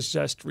last thing is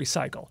just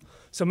recycle.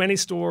 So many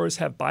stores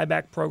have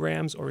buyback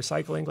programs or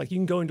recycling. You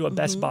can go into a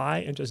Best Buy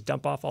and just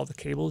dump off all the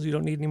cables you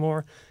don't need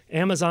anymore.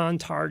 Amazon,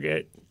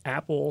 Target,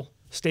 Apple,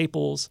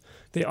 Staples,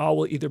 they all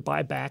will either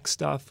buy back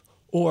stuff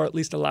or at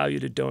least allow you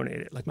to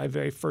donate it. Like my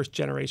very first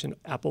generation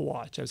Apple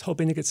Watch. I was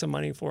hoping to get some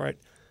money for it.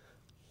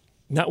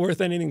 Not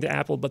worth anything to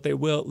Apple, but they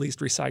will at least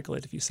recycle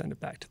it if you send it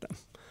back to them.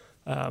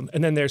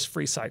 And then there's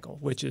FreeCycle,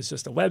 which is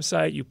just a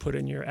website. You put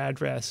in your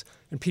address,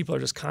 and people are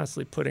just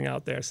constantly putting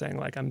out there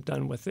saying, I'm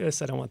done with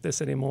this. I don't want this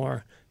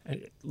anymore.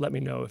 And let me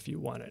know if you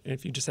want it. And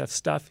if you just have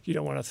stuff, you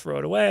don't want to throw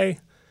it away,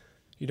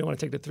 you don't want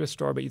to take it to the thrift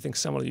store, but you think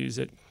someone will use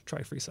it,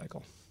 try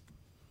FreeCycle.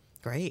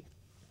 Great.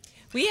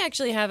 We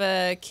actually have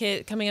a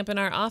kid coming up in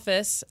our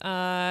office.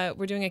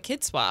 We're doing a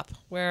kid swap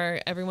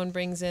where everyone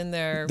brings in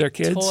their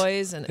kids?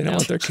 Toys. And they don't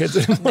want their kids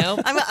in. Nope.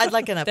 I'd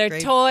like an upgrade.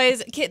 Their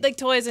toys,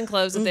 toys and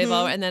clothes that they've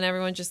all, and then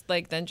everyone just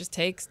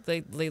takes,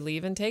 they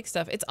leave and take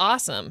stuff. It's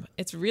awesome.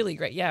 It's really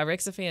great. Yeah,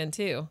 Rick's a fan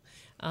too.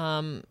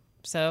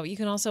 So you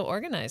can also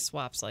organize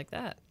swaps like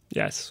that.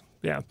 Yes.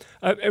 Yeah.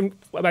 And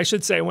I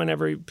should say,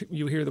 whenever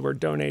you hear the word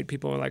donate,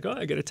 people are like,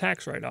 I get a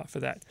tax write-off for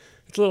that.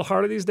 It's a little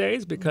harder these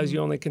days because you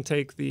only can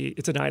take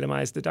it's an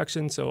itemized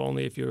deduction, so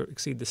only if you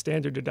exceed the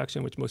standard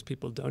deduction, which most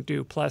people don't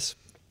do. Plus,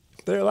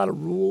 there are a lot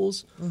of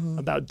rules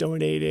about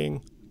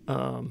donating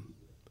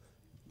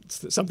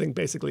something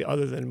basically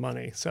other than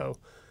money. So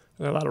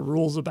there are a lot of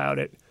rules about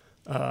it.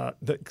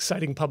 The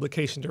exciting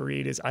publication to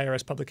read is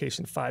IRS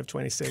Publication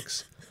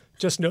 526.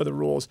 just know the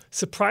rules.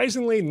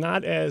 Surprisingly,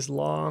 not as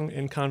long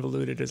and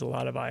convoluted as a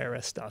lot of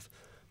IRS stuff.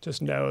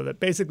 Just know that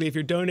basically if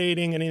you're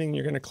donating anything,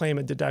 you're going to claim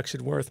a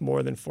deduction worth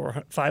more than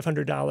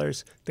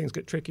 $500. Things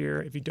get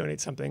trickier. If you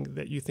donate something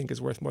that you think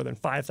is worth more than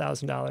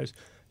 $5,000,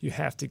 you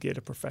have to get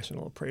a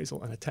professional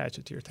appraisal and attach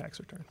it to your tax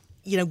return.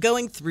 You know,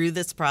 going through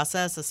this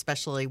process,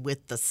 especially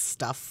with the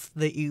stuff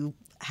that you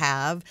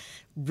have,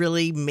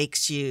 really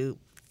makes you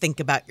think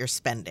about your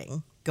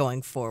spending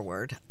going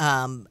forward,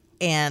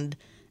 and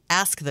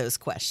ask those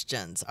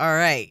questions. All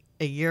right,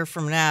 a year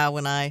from now,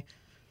 when I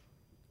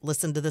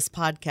listen to this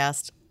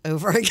podcast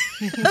over again,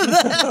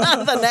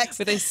 the next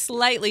with a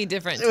slightly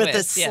different with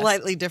twist. a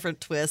slightly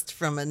different twist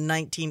from a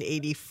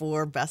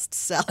 1984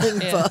 best-selling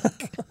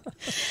book.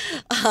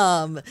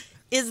 Am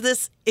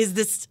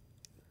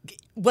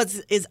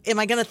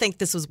I going to think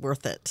this was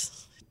worth it?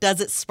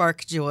 Does it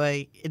spark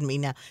joy in me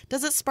now?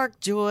 Does it spark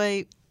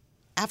joy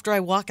after I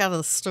walk out of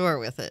the store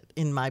with it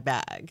in my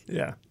bag?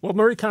 Yeah. Well,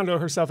 Marie Kondo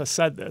herself has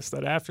said this,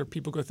 that after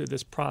people go through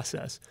this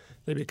process,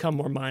 they become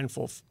more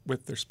mindful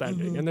with their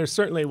spending. And there's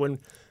certainly when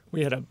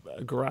we had a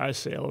garage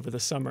sale over the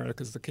summer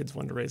because the kids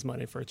wanted to raise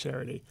money for a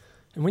charity.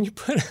 And when you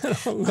put in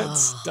all that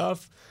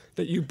stuff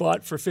that you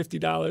bought for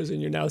 $50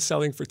 and you're now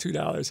selling for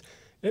 $2,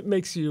 it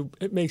makes you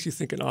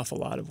think an awful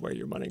lot of where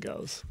your money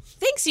goes.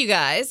 Thanks, you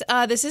guys.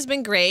 This has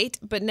been great,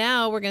 but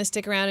now we're going to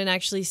stick around and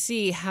actually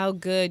see how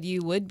good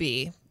you would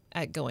be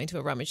at going to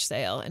a rummage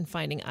sale and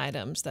finding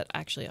items that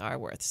actually are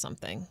worth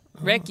something.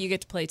 Rick, you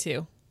get to play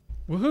too.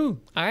 Woohoo!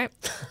 All right.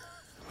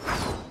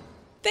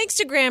 Thanks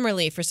to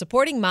Grammarly for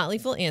supporting Motley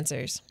Fool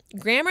Answers.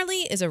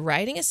 Grammarly is a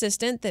writing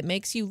assistant that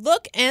makes you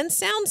look and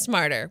sound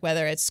smarter,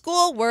 whether at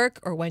school, work,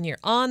 or when you're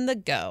on the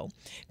go.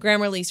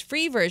 Grammarly's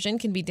free version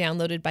can be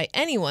downloaded by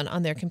anyone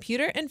on their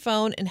computer and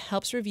phone and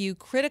helps review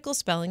critical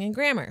spelling and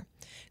grammar.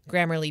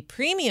 Grammarly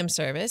Premium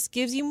service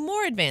gives you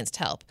more advanced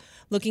help,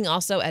 looking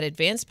also at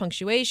advanced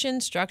punctuation,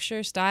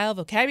 structure, style,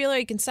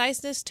 vocabulary,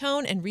 conciseness,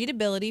 tone, and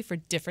readability for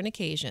different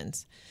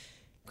occasions.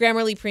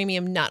 Grammarly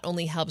Premium not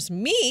only helps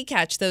me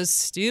catch those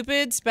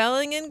stupid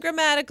spelling and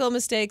grammatical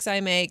mistakes I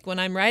make when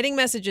I'm writing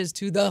messages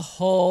to the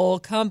whole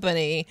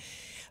company,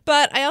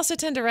 but I also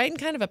tend to write in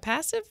kind of a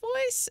passive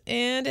voice,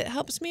 and it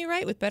helps me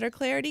write with better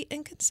clarity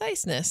and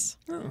conciseness.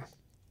 Oh.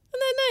 Isn't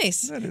that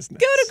nice? That is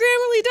nice. Go to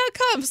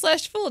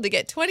Grammarly.com/fool to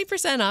get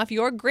 20% off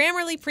your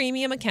Grammarly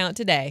Premium account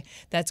today.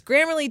 That's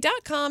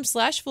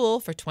Grammarly.com/fool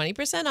for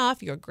 20%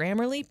 off your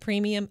Grammarly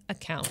Premium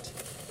account.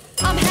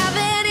 I'm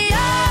having a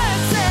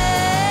yard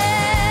sale.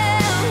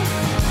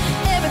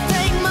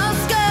 Everything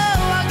must go.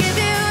 I'll give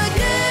you a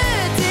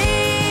good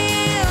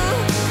deal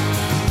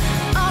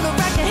on a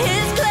rack of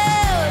his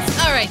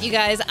clothes. All right, you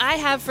guys, I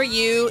have for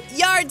you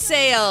yard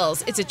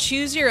sales. It's a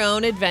choose your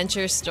own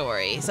adventure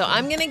story. So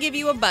I'm going to give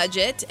you a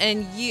budget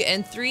and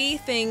 3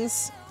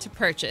 things to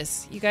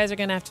purchase. You guys are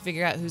going to have to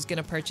figure out who's going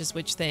to purchase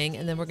which thing,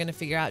 and then we're going to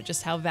figure out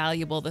just how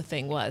valuable the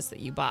thing was that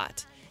you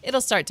bought.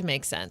 It'll start to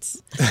make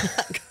sense.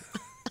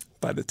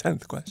 By the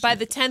 10th question. By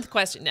the 10th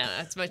question. No,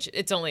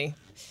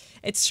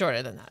 it's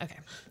shorter than that. Okay.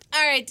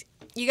 All right,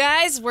 you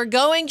guys, we're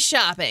going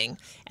shopping,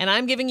 and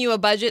I'm giving you a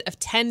budget of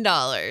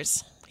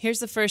 $10. Here's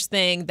the first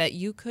thing that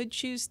you could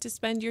choose to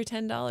spend your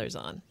 $10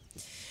 on.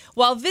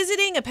 While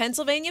visiting a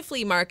Pennsylvania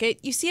flea market,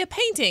 you see a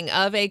painting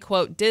of a,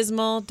 quote,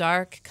 dismal,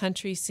 dark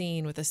country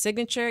scene with a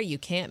signature you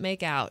can't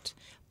make out.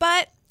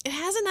 But it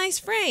has a nice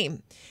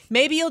frame.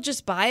 Maybe you'll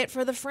just buy it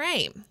for the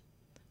frame.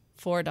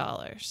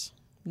 $4.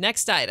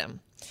 Next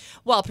item.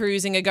 While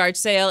perusing a garage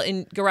sale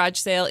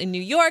in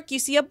New York, you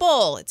see a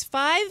bowl. It's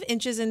 5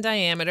 inches in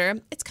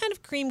diameter. It's kind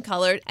of cream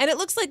colored, and it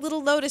looks like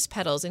little lotus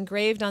petals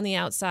engraved on the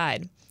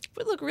outside. It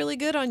would look really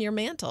good on your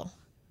mantle.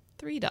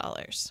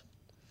 $3.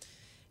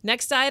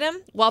 Next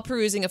item, while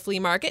perusing a flea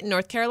market in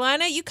North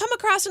Carolina, you come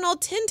across an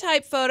old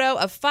tintype photo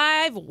of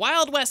 5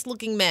 Wild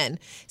West-looking men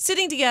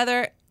sitting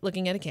together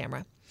looking at a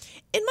camera.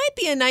 It might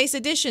be a nice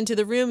addition to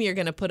the room you're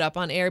going to put up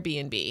on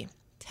Airbnb.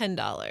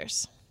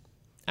 $10.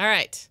 All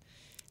right.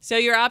 So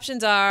your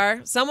options are,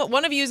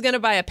 one of you is going to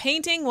buy a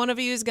painting, one of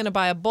you is going to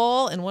buy a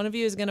bowl, and one of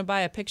you is going to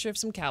buy a picture of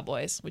some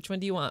cowboys. Which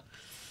one do you want?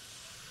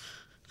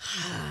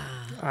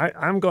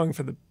 I'm going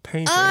for the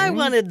painting. I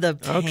wanted the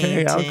painting.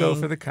 Okay, I'll go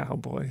for the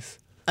cowboys.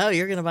 Oh,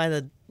 you're going to buy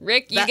the...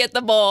 Rick, you get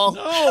the bowl.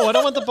 No, I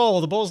don't want the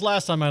bowl. The bowl's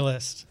last on my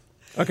list.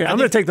 Okay, I'm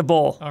going to take the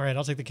bowl. All right,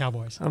 I'll take the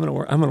Cowboys. I'm going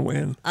to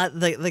win.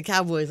 The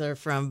Cowboys are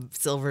from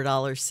Silver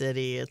Dollar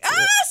City.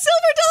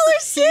 Silver Dollar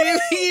City!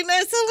 You know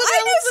Silver I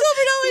Dollar know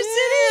Silver Dollar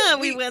City! Yeah,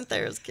 we went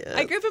there as kids.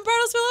 I grew up in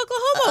Bartlesville,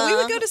 Oklahoma. We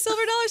would go to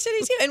Silver Dollar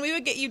City too, and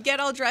you'd get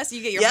all dressed.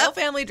 You get your whole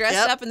family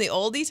dressed up in the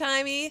oldie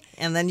timey,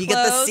 and then you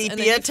get the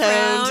sepia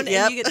toned,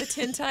 and you get the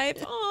tintype.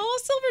 Oh,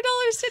 Silver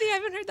Dollar City! I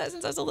haven't heard that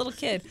since I was a little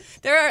kid.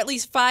 There are at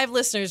least 5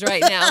 listeners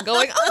right now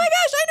going, "Oh my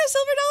gosh, I know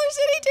Silver Dollar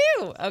City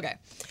too." Okay,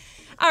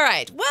 all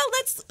right. Well,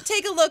 let's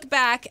take a look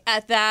back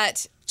at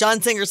that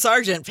John Singer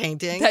Sargent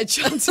painting. That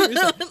John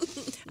Singer.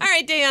 All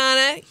right,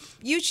 Diana,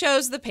 you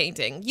chose the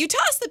painting. You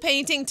tossed the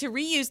painting to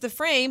reuse the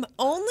frame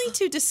only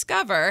to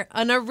discover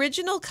an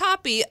original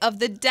copy of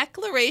the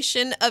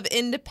Declaration of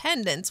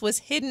Independence was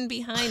hidden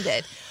behind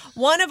it,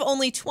 one of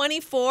only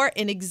 24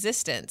 in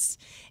existence.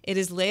 It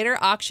is later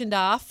auctioned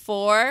off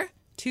for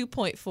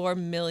 $2.4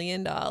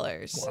 million.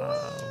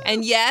 Wow.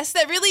 And yes,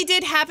 that really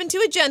did happen to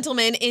a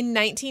gentleman in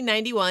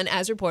 1991,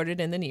 as reported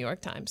in the New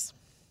York Times.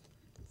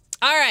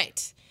 All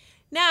right.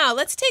 Now,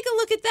 let's take a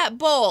look at that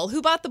bowl.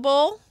 Who bought the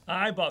bowl?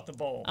 I bought the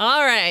bowl.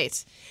 All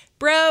right.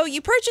 Bro,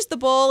 you purchase the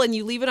bowl and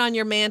you leave it on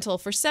your mantle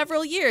for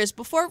several years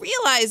before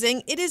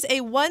realizing it is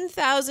a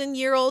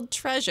 1,000-year-old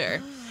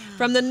treasure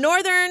from the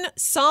Northern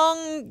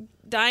Song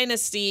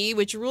Dynasty,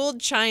 which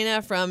ruled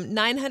China from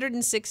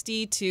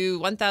 960 to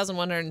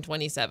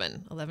 1127.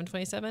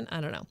 1127? I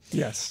don't know.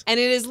 Yes.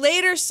 And it is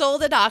later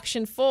sold at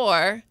auction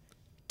for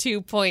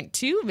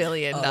 $2.2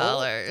 million.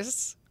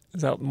 Is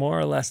that more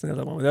or less than the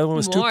other one? The other one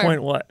was More. 2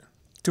 point what?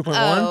 2.1?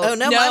 Oh,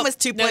 no, mine was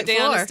No, 2.4.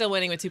 Diana's still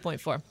winning with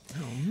 2.4. Oh,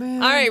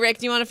 man. All right, Rick,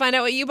 do you want to find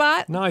out what you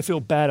bought? Now I feel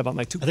bad about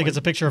my 2. I think it's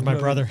a picture of my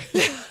brother.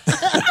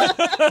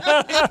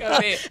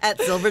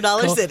 At Silver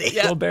Dollar City.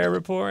 Colbert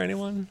Report,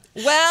 anyone?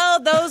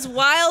 Well, those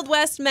Wild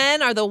West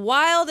men are the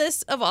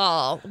wildest of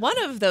all.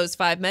 One of those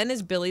 5 men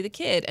is Billy the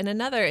Kid, and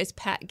another is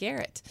Pat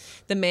Garrett,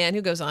 the man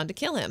who goes on to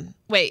kill him.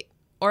 Wait,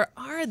 or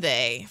are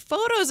they?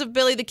 Photos of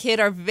Billy the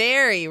Kid are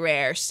very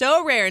rare.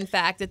 So rare, in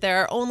fact, that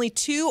there are only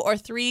 2 or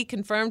 3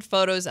 confirmed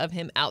photos of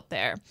him out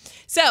there.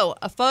 So,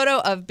 a photo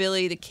of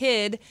Billy the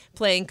Kid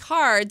playing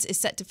cards is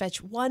set to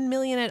fetch $1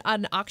 million at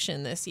an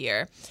auction this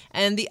year.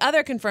 And the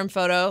other confirmed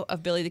photo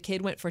of Billy the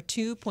Kid went for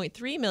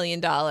 $2.3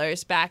 million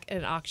back at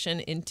an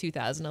auction in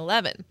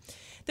 2011.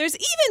 There's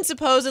even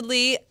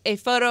supposedly a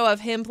photo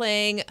of him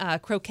playing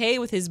croquet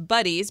with his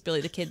buddies,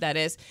 Billy the Kid that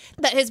is,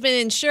 that has been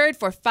insured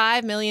for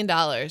 $5 million.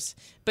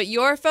 But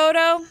your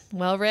photo,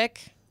 well,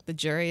 Rick, the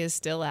jury is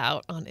still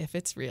out on if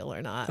it's real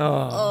or not.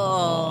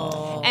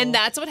 Oh. And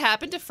that's what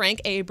happened to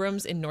Frank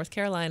Abrams in North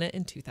Carolina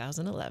in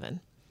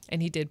 2011.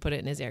 And he did put it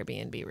in his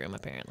Airbnb room,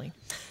 apparently.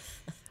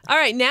 All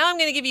right, now I'm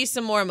going to give you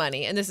some more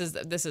money, and this is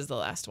the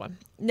last one.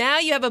 Now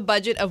you have a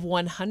budget of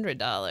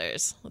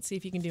 $100. Let's see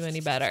if you can do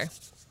any better.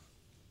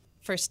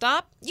 First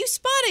stop, you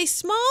spot a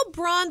small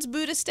bronze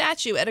Buddha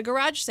statue at a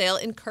garage sale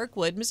in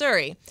Kirkwood,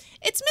 Missouri.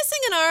 It's missing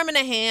an arm and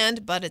a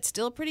hand, but it's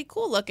still pretty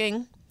cool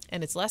looking,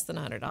 and it's less than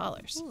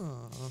 $100.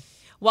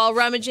 While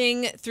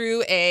rummaging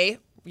through a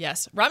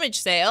rummage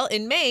sale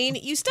in Maine,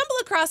 you stumble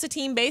across a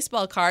team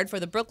baseball card for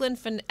the Brooklyn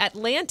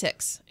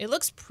Atlantics. It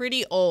looks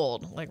pretty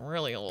old, like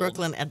really old.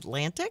 Brooklyn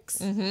Atlantics?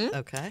 Mm-hmm.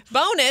 Okay.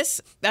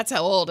 Bonus, that's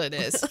how old it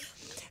is.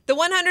 The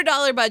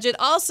 $100 budget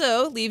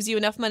also leaves you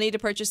enough money to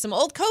purchase some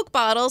old Coke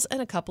bottles and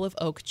a couple of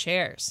oak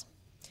chairs.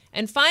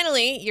 And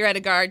finally, you're at a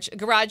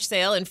garage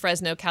sale in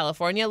Fresno,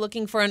 California,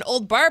 looking for an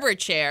old barber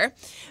chair,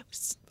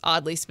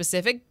 oddly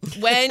specific,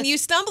 when you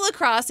stumble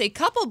across a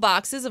couple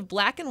boxes of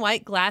black and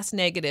white glass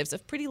negatives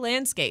of pretty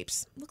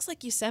landscapes. Looks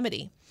like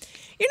Yosemite.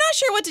 You're not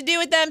sure what to do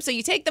with them, so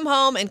you take them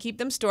home and keep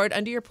them stored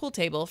under your pool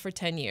table for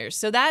 10 years.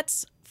 So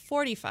that's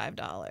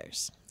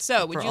 $45.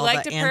 So, would For you all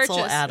like the to Ansel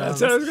purchase? Adams.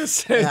 That's what I was going to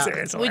say. Yeah. It's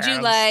Ansel Would you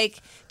Adams. like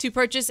to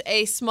purchase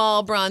a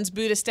small bronze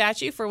Buddha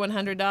statue for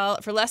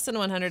 $100 for less than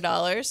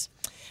 $100?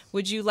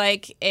 Would you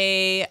like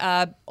a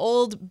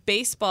old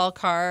baseball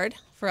card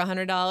for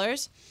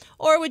 $100,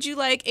 or would you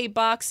like a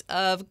box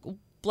of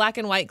black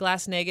and white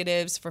glass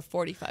negatives for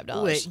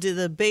 $45? Wait, did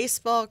the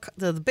baseball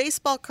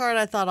card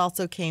I thought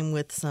also came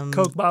with some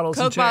Coke bottles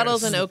and Coke chairs.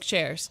 bottles and oak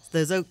chairs.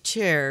 those oak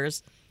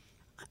chairs?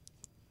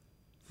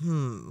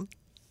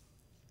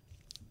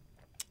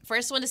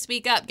 First one to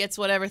speak up gets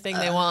whatever thing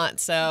they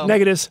want. So,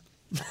 Negatives.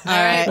 all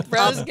right,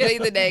 Rose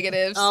getting the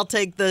negatives. I'll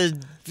take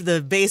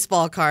the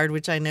baseball card,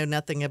 which I know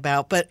nothing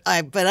about, but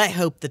I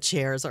hope the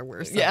chairs are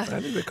worth something. Yeah,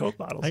 I think the Coke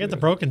bottles. I get are the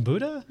good. broken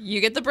Buddha?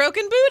 you get the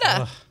broken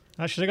Buddha.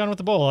 I should have gone with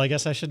the bowl. I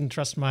guess I shouldn't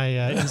trust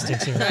my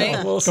instincts here. Right.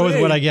 I'll We'll go with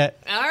see. what I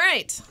get. All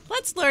right,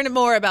 let's learn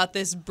more about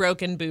this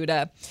broken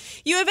Buddha.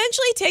 You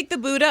eventually take the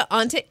Buddha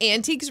onto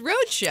Antiques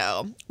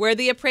Roadshow, where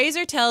the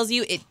appraiser tells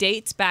you it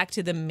dates back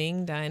to the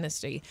Ming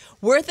Dynasty,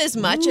 worth as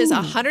much as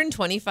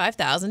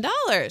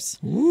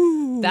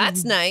 $125,000.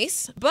 That's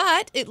nice,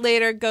 but it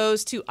later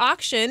goes to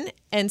auction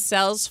and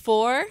sells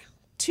for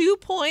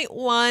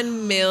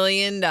 $2.1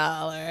 million.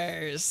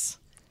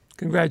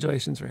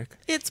 Congratulations, Rick.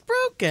 It's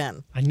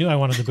broken. I knew I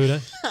wanted the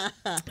Buddha.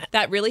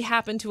 That really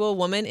happened to a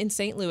woman in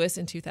St. Louis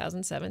in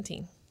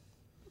 2017.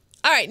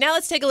 All right, now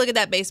let's take a look at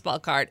that baseball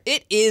card.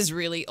 It is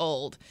really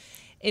old.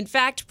 In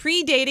fact,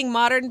 predating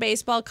modern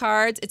baseball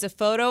cards, it's a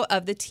photo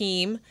of the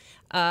team,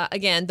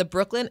 again, the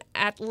Brooklyn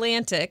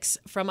Atlantics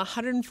from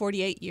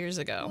 148 years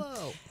ago.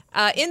 Whoa.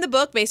 In the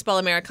book, Baseball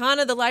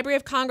Americana, the Library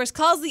of Congress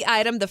calls the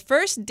item the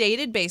first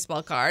dated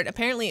baseball card.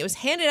 Apparently, it was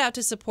handed out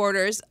to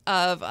supporters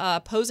of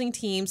opposing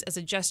teams as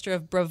a gesture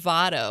of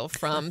bravado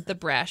from the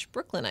brash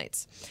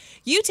Brooklynites.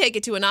 You take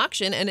it to an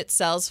auction, and it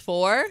sells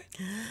for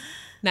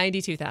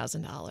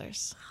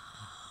 $92,000.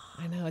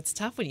 I know, it's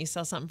tough when you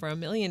sell something for $1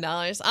 million.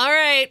 All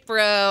right,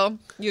 bro.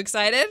 You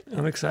excited?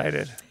 I'm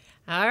excited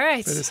All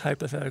right. for this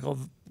hypothetical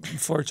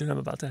fortune I'm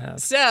about to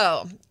have.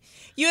 So,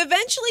 you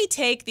eventually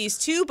take these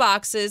 2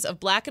 boxes of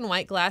black and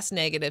white glass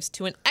negatives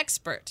to an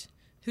expert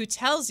who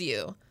tells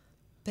you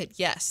that,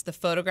 yes, the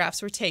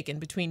photographs were taken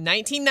between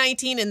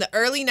 1919 and the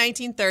early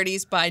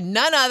 1930s by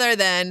none other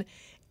than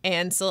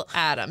Ansel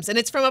Adams. And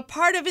it's from a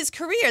part of his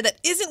career that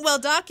isn't well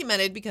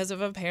documented because of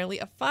apparently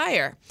a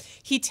fire.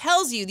 He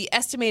tells you the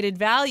estimated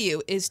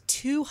value is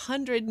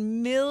 $200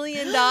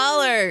 million.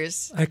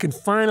 I can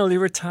finally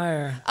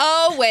retire.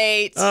 Oh,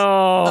 wait.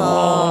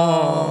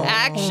 Oh.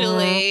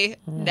 Actually,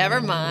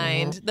 never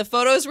mind. The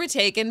photos were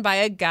taken by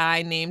a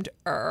guy named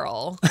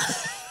Earl.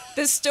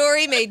 The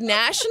story made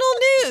national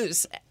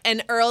news,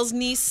 and Earl's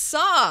niece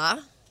saw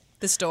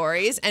the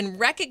stories and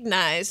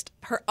recognized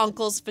her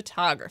uncle's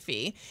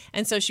photography.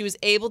 And so she was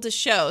able to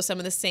show some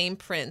of the same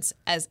prints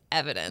as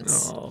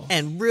evidence.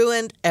 And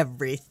ruined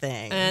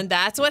everything. And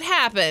that's what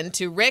happened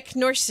to Rick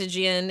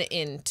Norsigian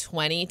in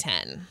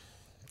 2010.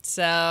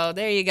 So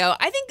there you go.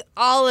 I think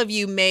all of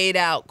you made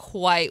out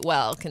quite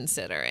well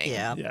considering.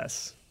 Yeah.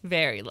 Yes.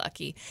 Very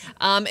lucky.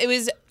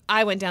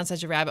 I went down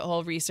such a rabbit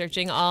hole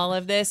researching all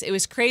of this. It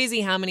was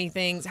crazy how many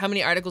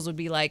articles would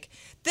be like,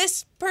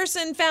 this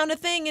person found a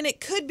thing and it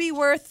could be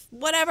worth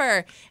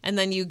whatever. And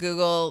then you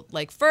Google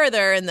like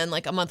further, and then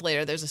like a month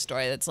later, there's a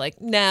story that's like,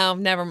 no,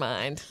 never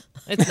mind.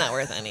 It's not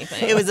worth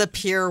anything. It was a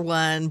Pier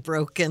 1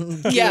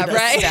 broken Yeah, Buddha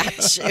right?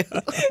 statue.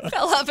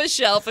 Fell off a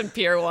shelf in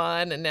Pier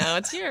 1 and now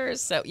it's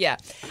yours. So yeah.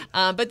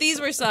 But these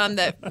were some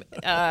that,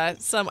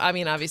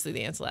 obviously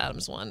the Ansel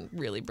Adams one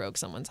really broke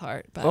someone's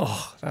heart. But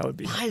Oh, that would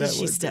be. Why that did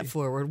she would step be.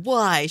 forward?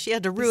 Why? She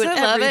had to ruin I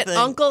love everything. it.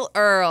 Uncle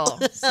Earl.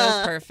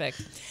 So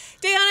perfect.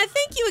 Diana,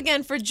 thank you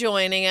again for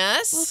joining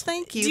us. Well,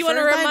 thank you Do you for want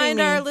to inviting remind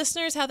me. our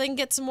listeners how they can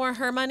get some more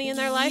her money in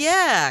their life?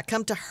 Yeah,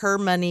 come to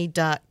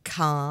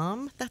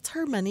hermoney.com. That's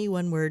hermoney,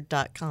 one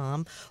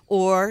word.com.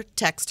 Or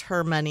text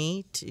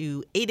hermoney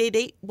to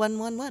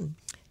 888-111.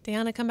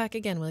 Diana, come back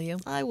again, will you?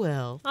 I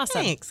will.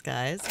 Awesome. Thanks,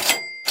 guys.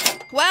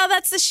 Well,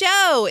 that's the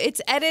show.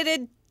 It's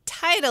edited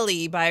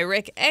tidily by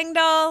Rick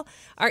Engdahl.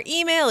 Our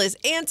email is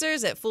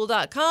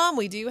answers@fool.com.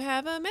 We do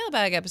have a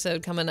mailbag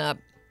episode coming up.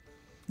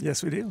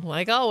 Yes, we do.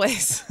 Like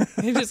always.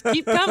 They just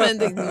keep coming.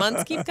 The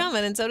months keep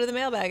coming, and so do the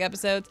mailbag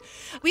episodes.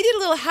 We did a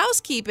little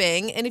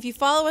housekeeping, and if you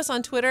follow us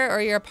on Twitter or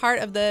you're a part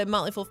of the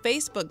Motley Fool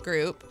Facebook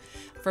group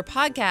for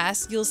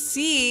podcasts, you'll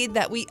see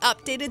that we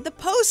updated the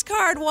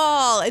postcard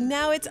wall, and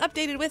now it's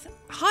updated with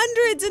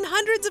hundreds and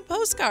hundreds of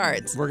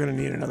postcards. We're going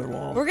to need another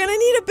wall. We're gonna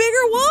need a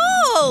bigger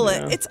wall.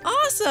 Yeah. It's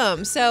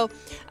awesome. So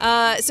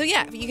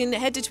yeah, you can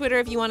head to Twitter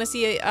if you want to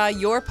see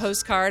your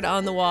postcard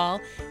on the wall,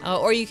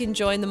 or you can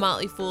join the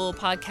Motley Fool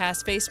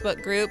podcast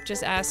Facebook group.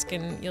 Just ask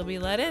and you'll be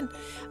let in.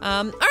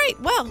 All right.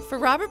 Well, for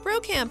Robert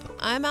Brokamp,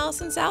 I'm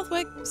Allison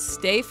Southwick.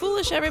 Stay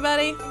foolish,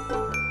 everybody.